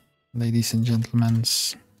 ladies and gentlemen.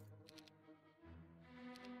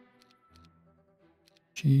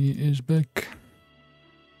 She is back.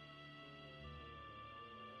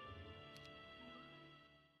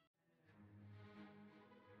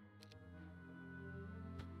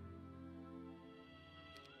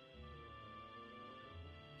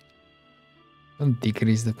 Don't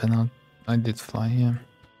decrease the penalty. I did fly, yeah.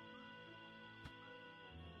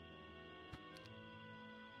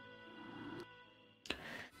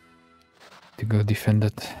 To go defend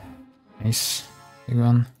it. Nice. Big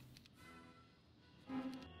one.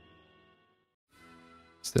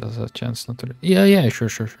 Still has a chance not to... Yeah, sure.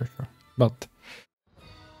 But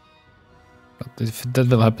if that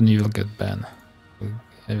will happen, you will get banned.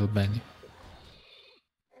 I will ban you.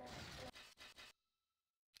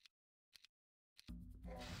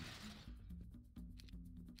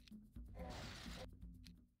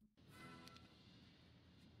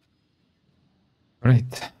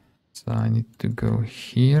 Right. So I need to go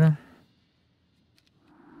here.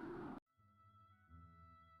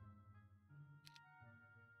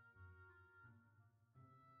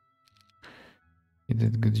 You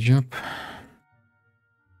did a good job.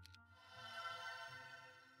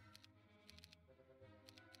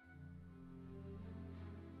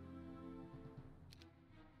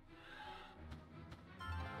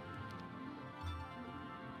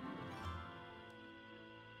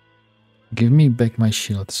 Give me back my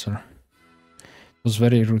shield, sir. It was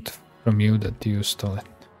very rude from you that you stole it.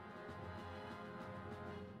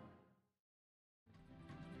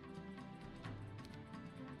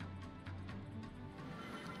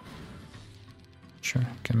 Sure,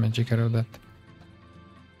 can magic arrow that.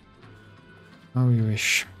 How you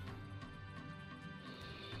wish.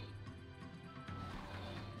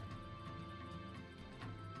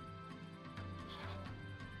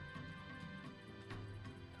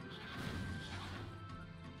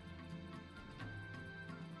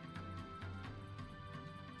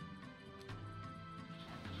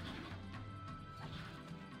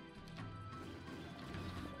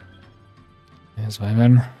 Yes,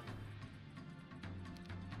 Wyvern.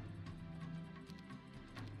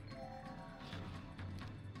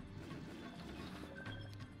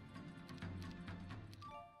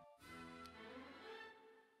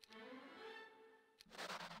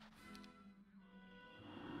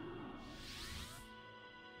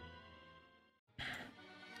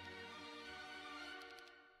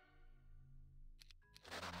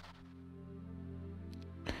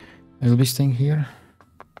 I will be staying here.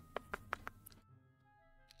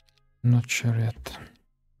 Not sure yet.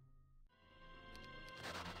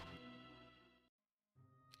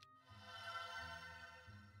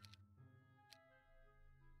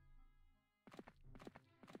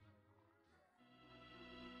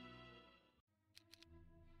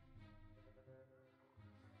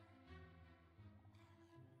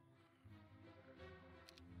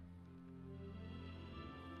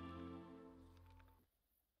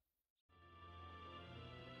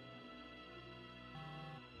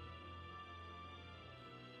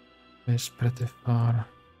 It's pretty far.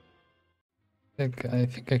 I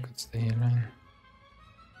think I could stay here, man.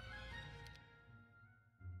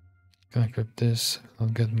 Can I equip this? I'll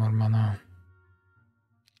get more mana.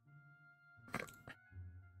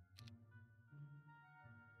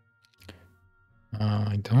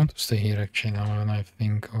 I don't want to stay here actually now when I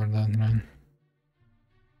think or that,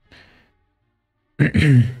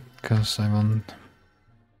 right? Because I want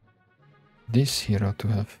this hero to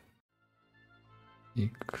have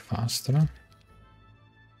faster.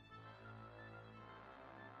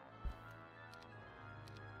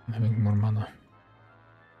 Having more mana.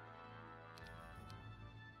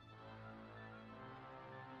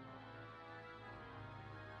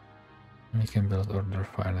 We can build Order of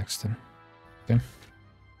Fire next time. Okay.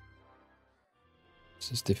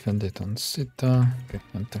 This is defended on Sita. Okay,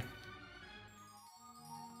 enter.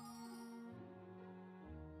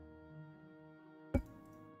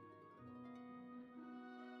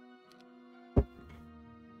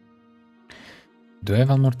 Do I have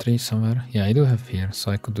one more tree somewhere? Yeah, I do have here,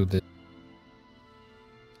 so I could do this.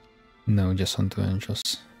 No, just on 2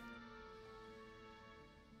 angels.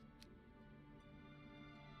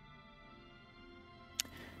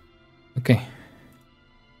 Okay.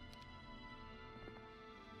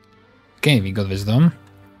 Okay, we got wisdom.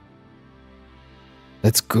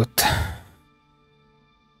 That's good.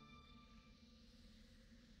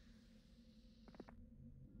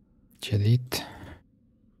 Jedit.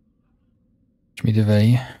 Show me the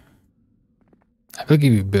way. I will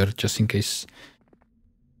give you bird just in case.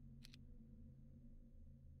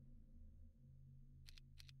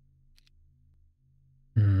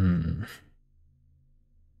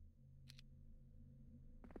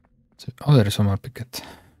 So, oh, there is one more picket.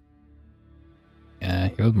 Yeah,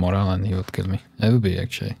 he would morale and he would kill me. That would be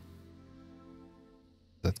actually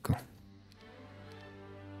that cool.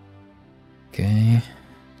 Okay.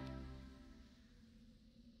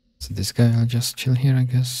 So this guy will just chill here, I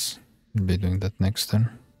guess. We'll be doing that next turn.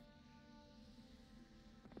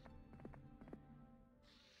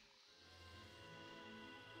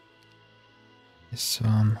 This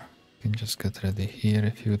one can just get ready here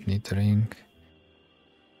if you would need a ring.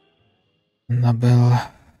 Nabel.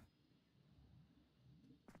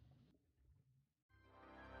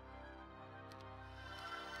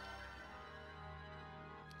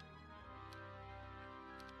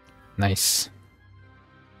 Nice.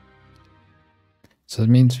 So that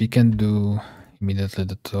means we can do immediately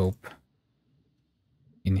the taupe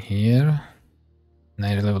in here. And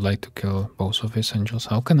I really would like to kill both of his angels.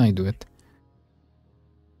 How can I do it?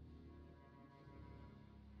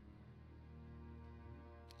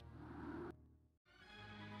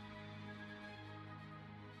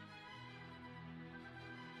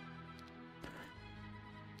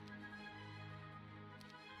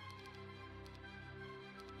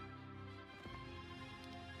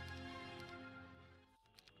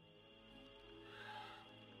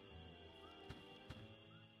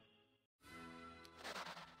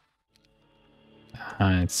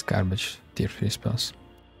 Ah, it's garbage. Tier 3 spells.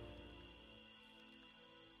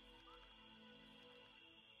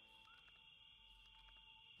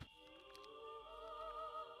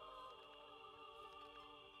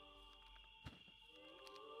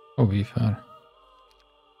 Oh, we far.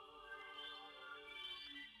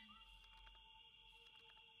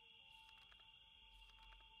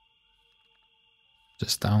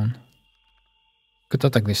 Just down. Could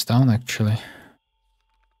attack this town actually.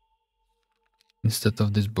 Instead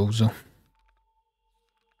of this bozo.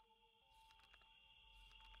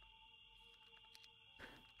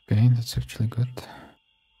 Okay, that's actually good.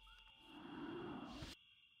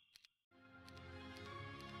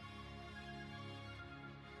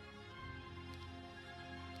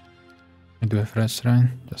 I do have rest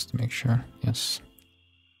Ryan, just to make sure. Yes.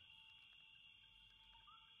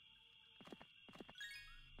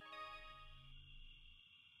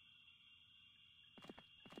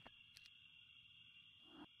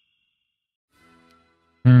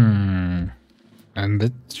 And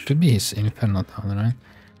that should be his Inferno town, right?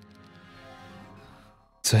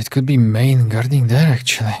 So it could be main guarding there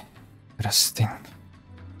actually. Interesting.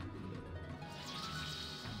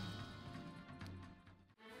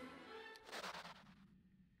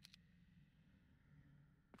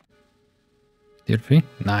 Tier 3?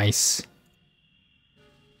 Nice.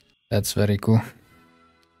 That's very cool.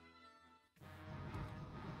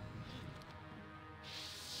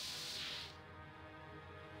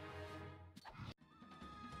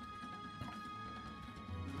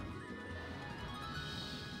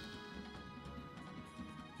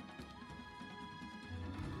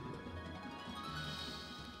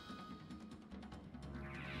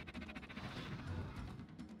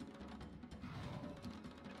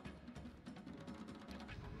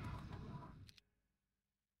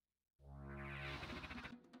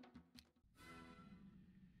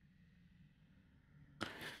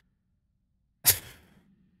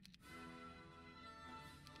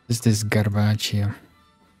 Is this garbage here?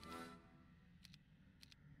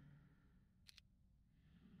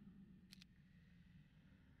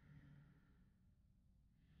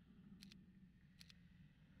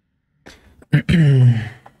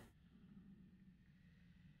 Okay,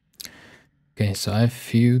 so I have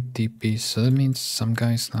few TPs, so that means some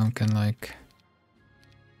guys now can like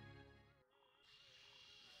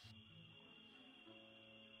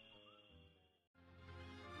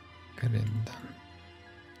get it done.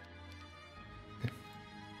 Okay.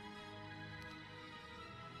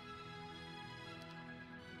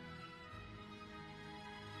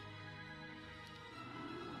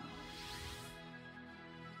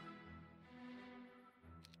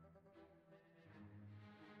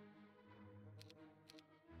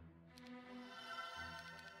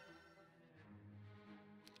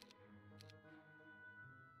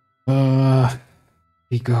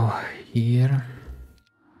 We go here.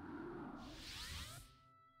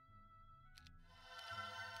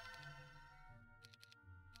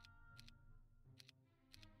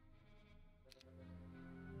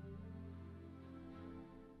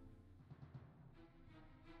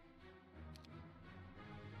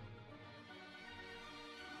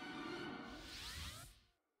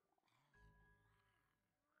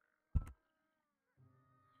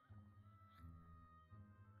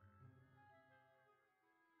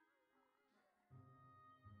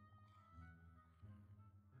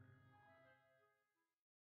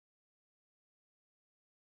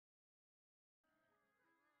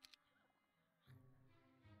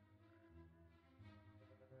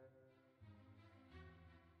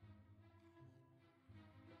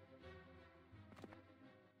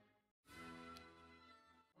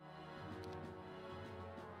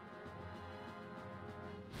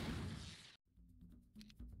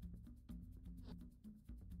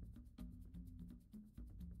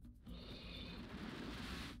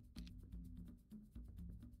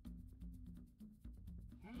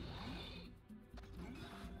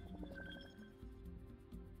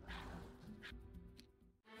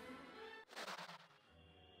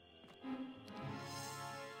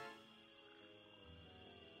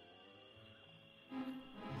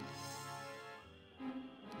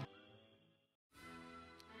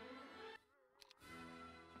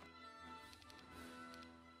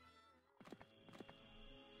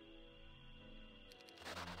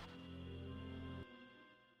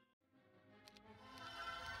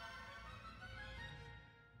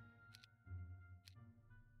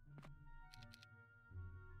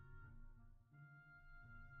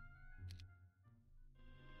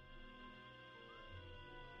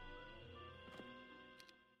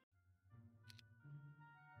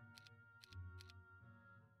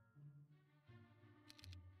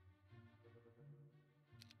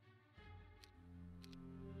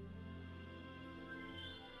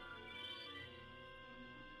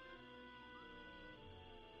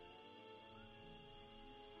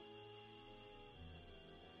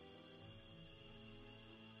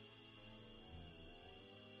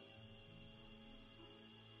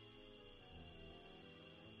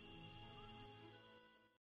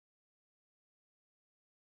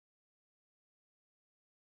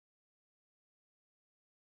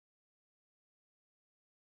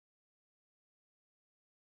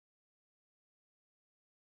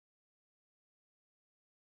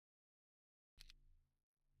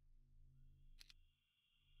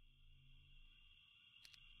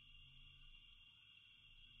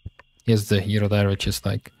 He has the hero there, which is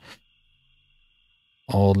like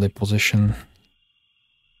oddly positioned.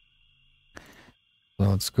 So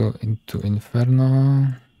let's go into Inferno.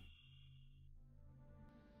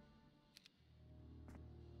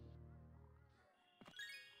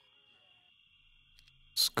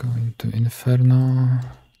 Let's go into Inferno.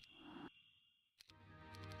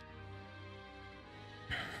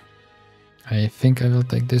 I think I will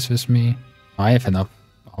take this with me. I have enough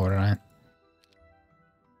power, right?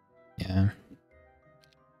 Yeah.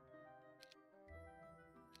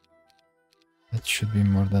 That should be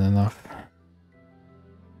more than enough.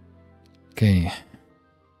 Okay.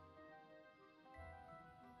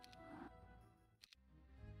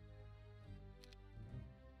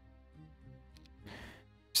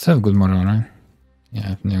 Still good morale, right? Yeah, I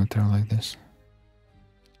have neutral like this.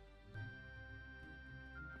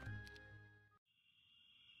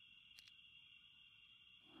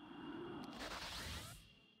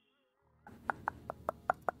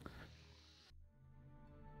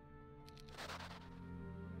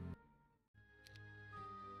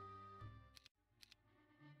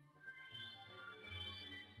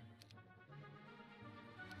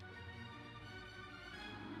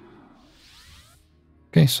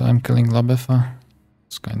 Okay, so I'm killing Labefa.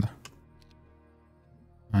 It's kinda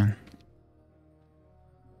fine.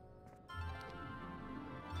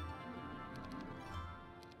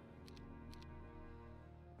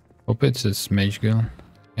 Hope it's this mage girl.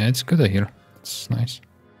 Yeah, it's good here. It's nice.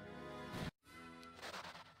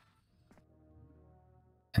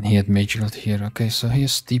 And he had mage guild here. Okay, so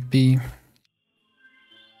here's TP.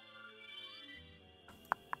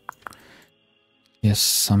 Yes,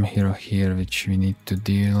 some hero here which we need to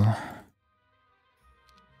deal.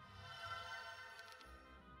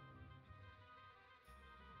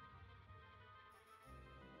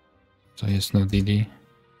 So here's no DD.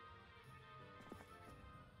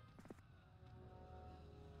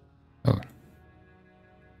 Oh.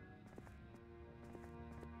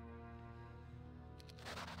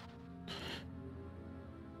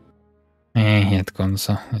 He had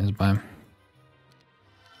Konsa. Yes, bye.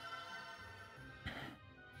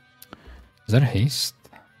 Is there haste?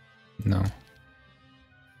 No.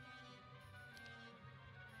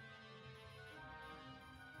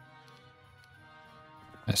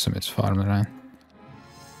 I assume it's farmer, right?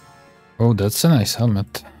 Oh, that's a nice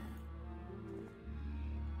helmet.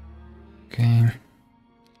 Okay.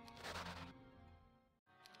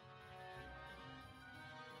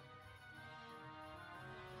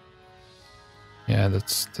 Yeah,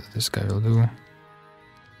 this guy will do.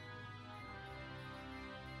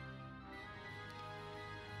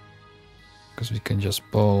 Because we can just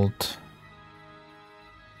bolt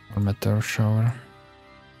or meteor shower.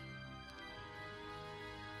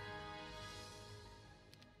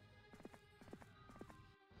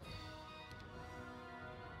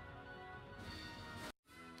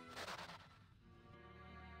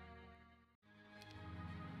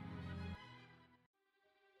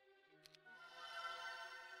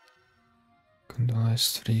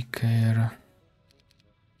 Condolize 3k.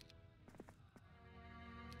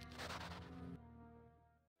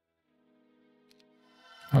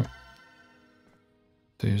 Oh.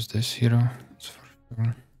 To use this hero. It's for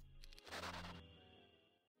sure.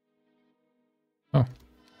 Oh,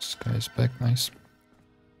 this guy is back, nice.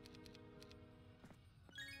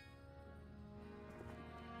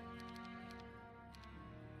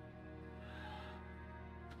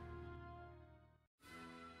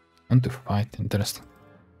 Want to fight, interesting.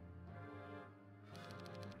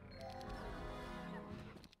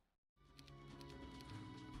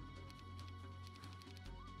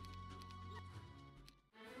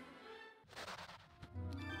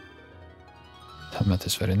 Helmet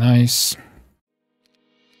is very nice.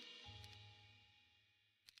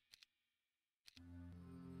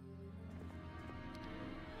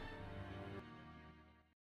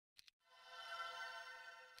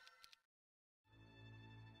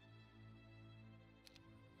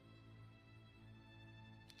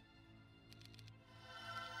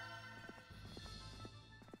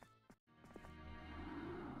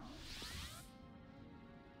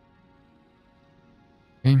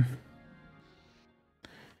 Okay.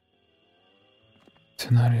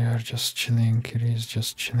 Tenaria are just chilling, Kiri is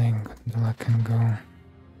just chilling, Gondola can go.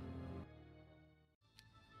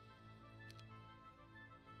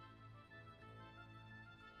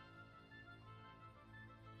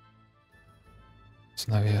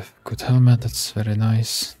 So now we have good helmet, that's very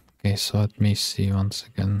nice. Okay, so let me see once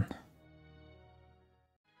again.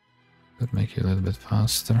 Could make you a little bit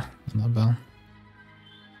faster, Annabelle.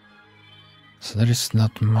 So there is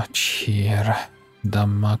not much here.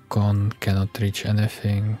 Damakon cannot reach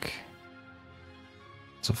anything.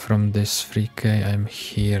 So from this 3k I'm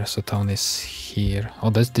here, so town is here.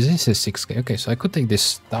 Oh, this is his 6k. Okay, so I could take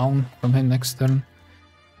this down from him next turn.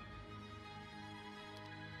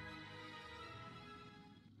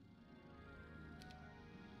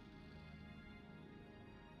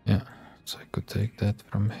 Yeah, so I could take that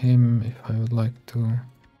from him if I would like to.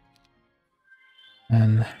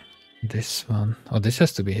 And this one. Oh, this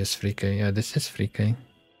has to be his 3k. Yeah, this is 3k.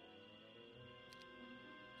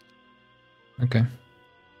 Okay.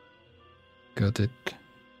 Got it.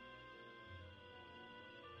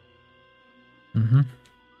 Mm-hmm.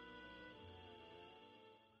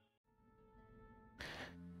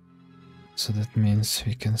 So that means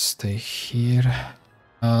we can stay here.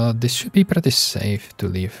 This should be pretty safe to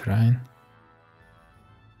leave, right?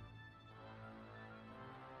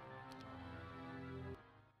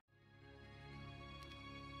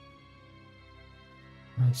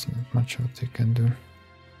 That's not much what they can do.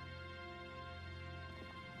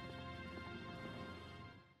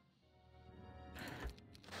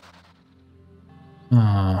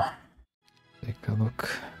 Take a look.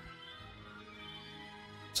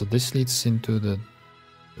 So this leads into the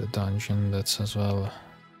dungeon. That's as well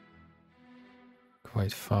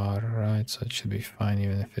quite far, right? So it should be fine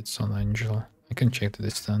even if it's on Angel. I can check the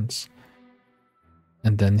distance.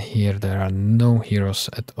 And then here there are no heroes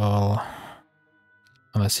at all.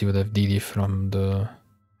 Unless you would have DD from the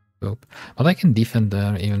scope. But I can defend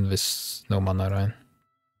there even with no mana, right?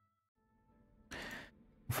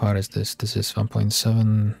 How far is this? This is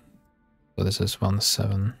 1.7. So this is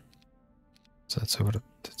 1.7. So that's over.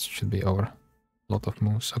 That should be over. A lot of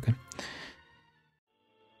moves. Okay.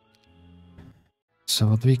 So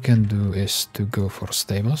what we can do is to go for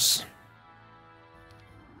stables.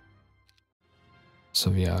 So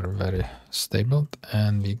we are very stable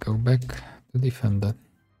and we go back to defend that.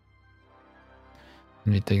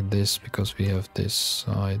 And we take this because we have this,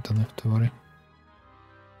 so I don't have to worry.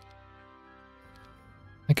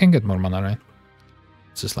 I can get more mana, right?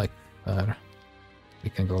 It's just like we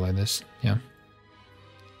can go like this, yeah.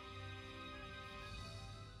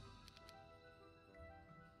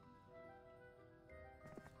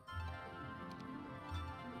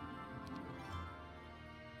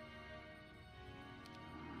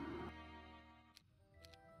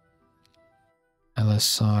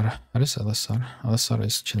 LSR. What is LSR? LSR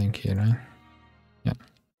is chilling here, right? Yeah.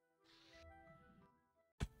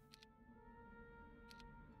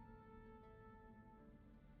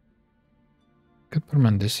 Could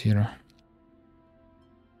permanent this hero.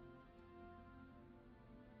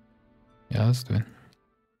 Yeah, let's do it.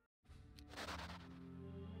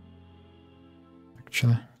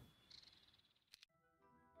 Actually.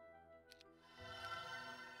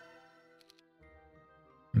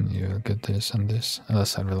 And you will get this and this.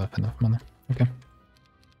 LSR will have enough mana. Okay.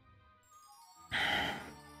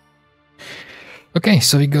 Okay,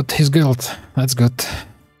 so we got his guild. That's good.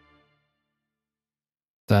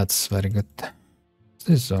 That's very good. What's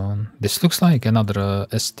this zone? This looks like another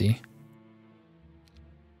ST.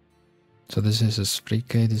 So this is his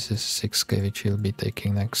 3k, this is 6k, which he'll be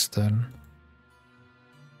taking next turn.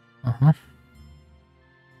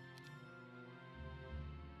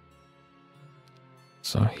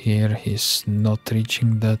 So here he's not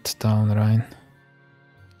reaching that town, right?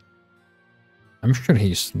 I'm sure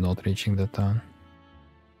he's not reaching that town.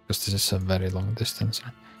 Because this is a very long distance.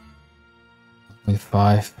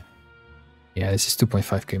 2.5. Yeah, this is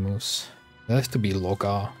 2.5k moves. That has to be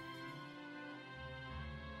Loga.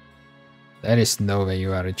 There is no way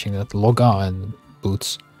you are reaching that. Loga and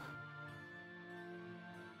boots.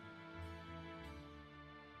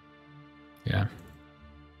 Yeah.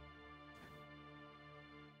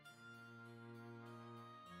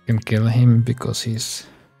 Can kill him because he's...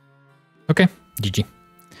 Okay, GG.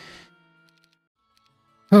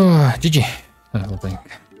 Oh, GG. I think.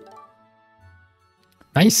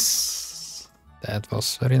 Nice. That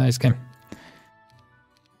was a very nice game.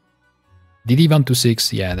 DD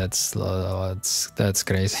 126. Yeah, that's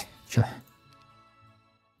crazy.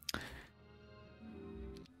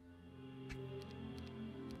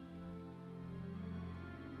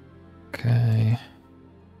 Okay.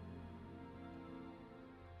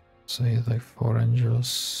 So he had like 4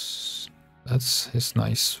 angels. That's his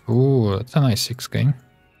nice. Ooh, that's a nice 6 game.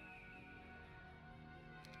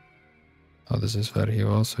 Oh, this is where he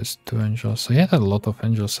also has 2 angels. So he had a lot of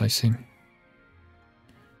angels, I see.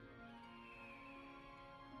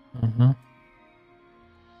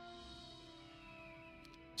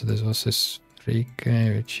 So this was his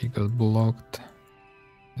 3k, which he got blocked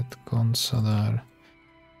at Consadar.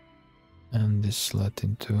 And this led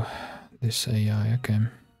into this AI, okay.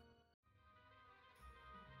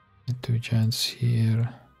 2 giants here.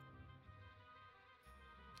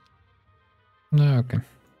 No, okay.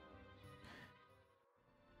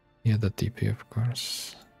 Yeah, the TP, of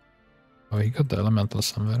course. Oh, he got the elemental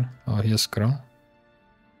somewhere. Oh, he has scroll.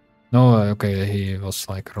 No, okay, he was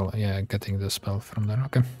like, getting the spell from there.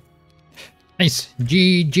 Okay. Nice.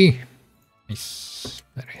 GG. Nice.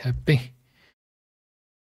 Very happy.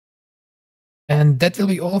 And that will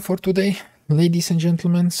be all for today, ladies and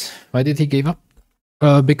gentlemen. Why did he give up?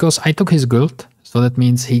 Because I took his gold, so that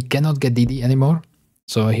means he cannot get DD anymore.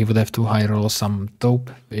 So he would have to high roll some taupe,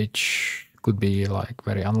 which could be like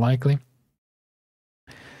very unlikely.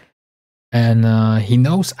 And he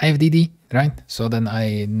knows I have DD, right? So then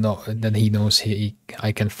I know, then he knows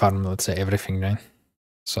I can farm, let's say, everything, right?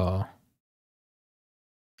 So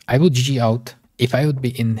I would GG out. If I would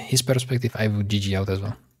be in his perspective, I would GG out as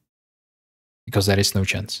well. Because there is no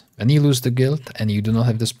chance. When you lose the guild and you do not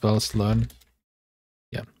have the spells learned,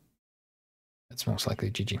 yeah, that's most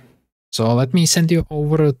likely GG. So let me send you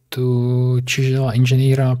over to Chisel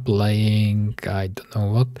Engineer playing, I don't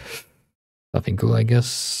know what, something cool, I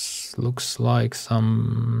guess. Looks like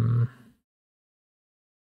some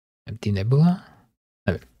empty nebula.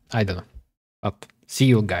 I don't know. But see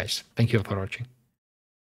you guys. Thank you for watching.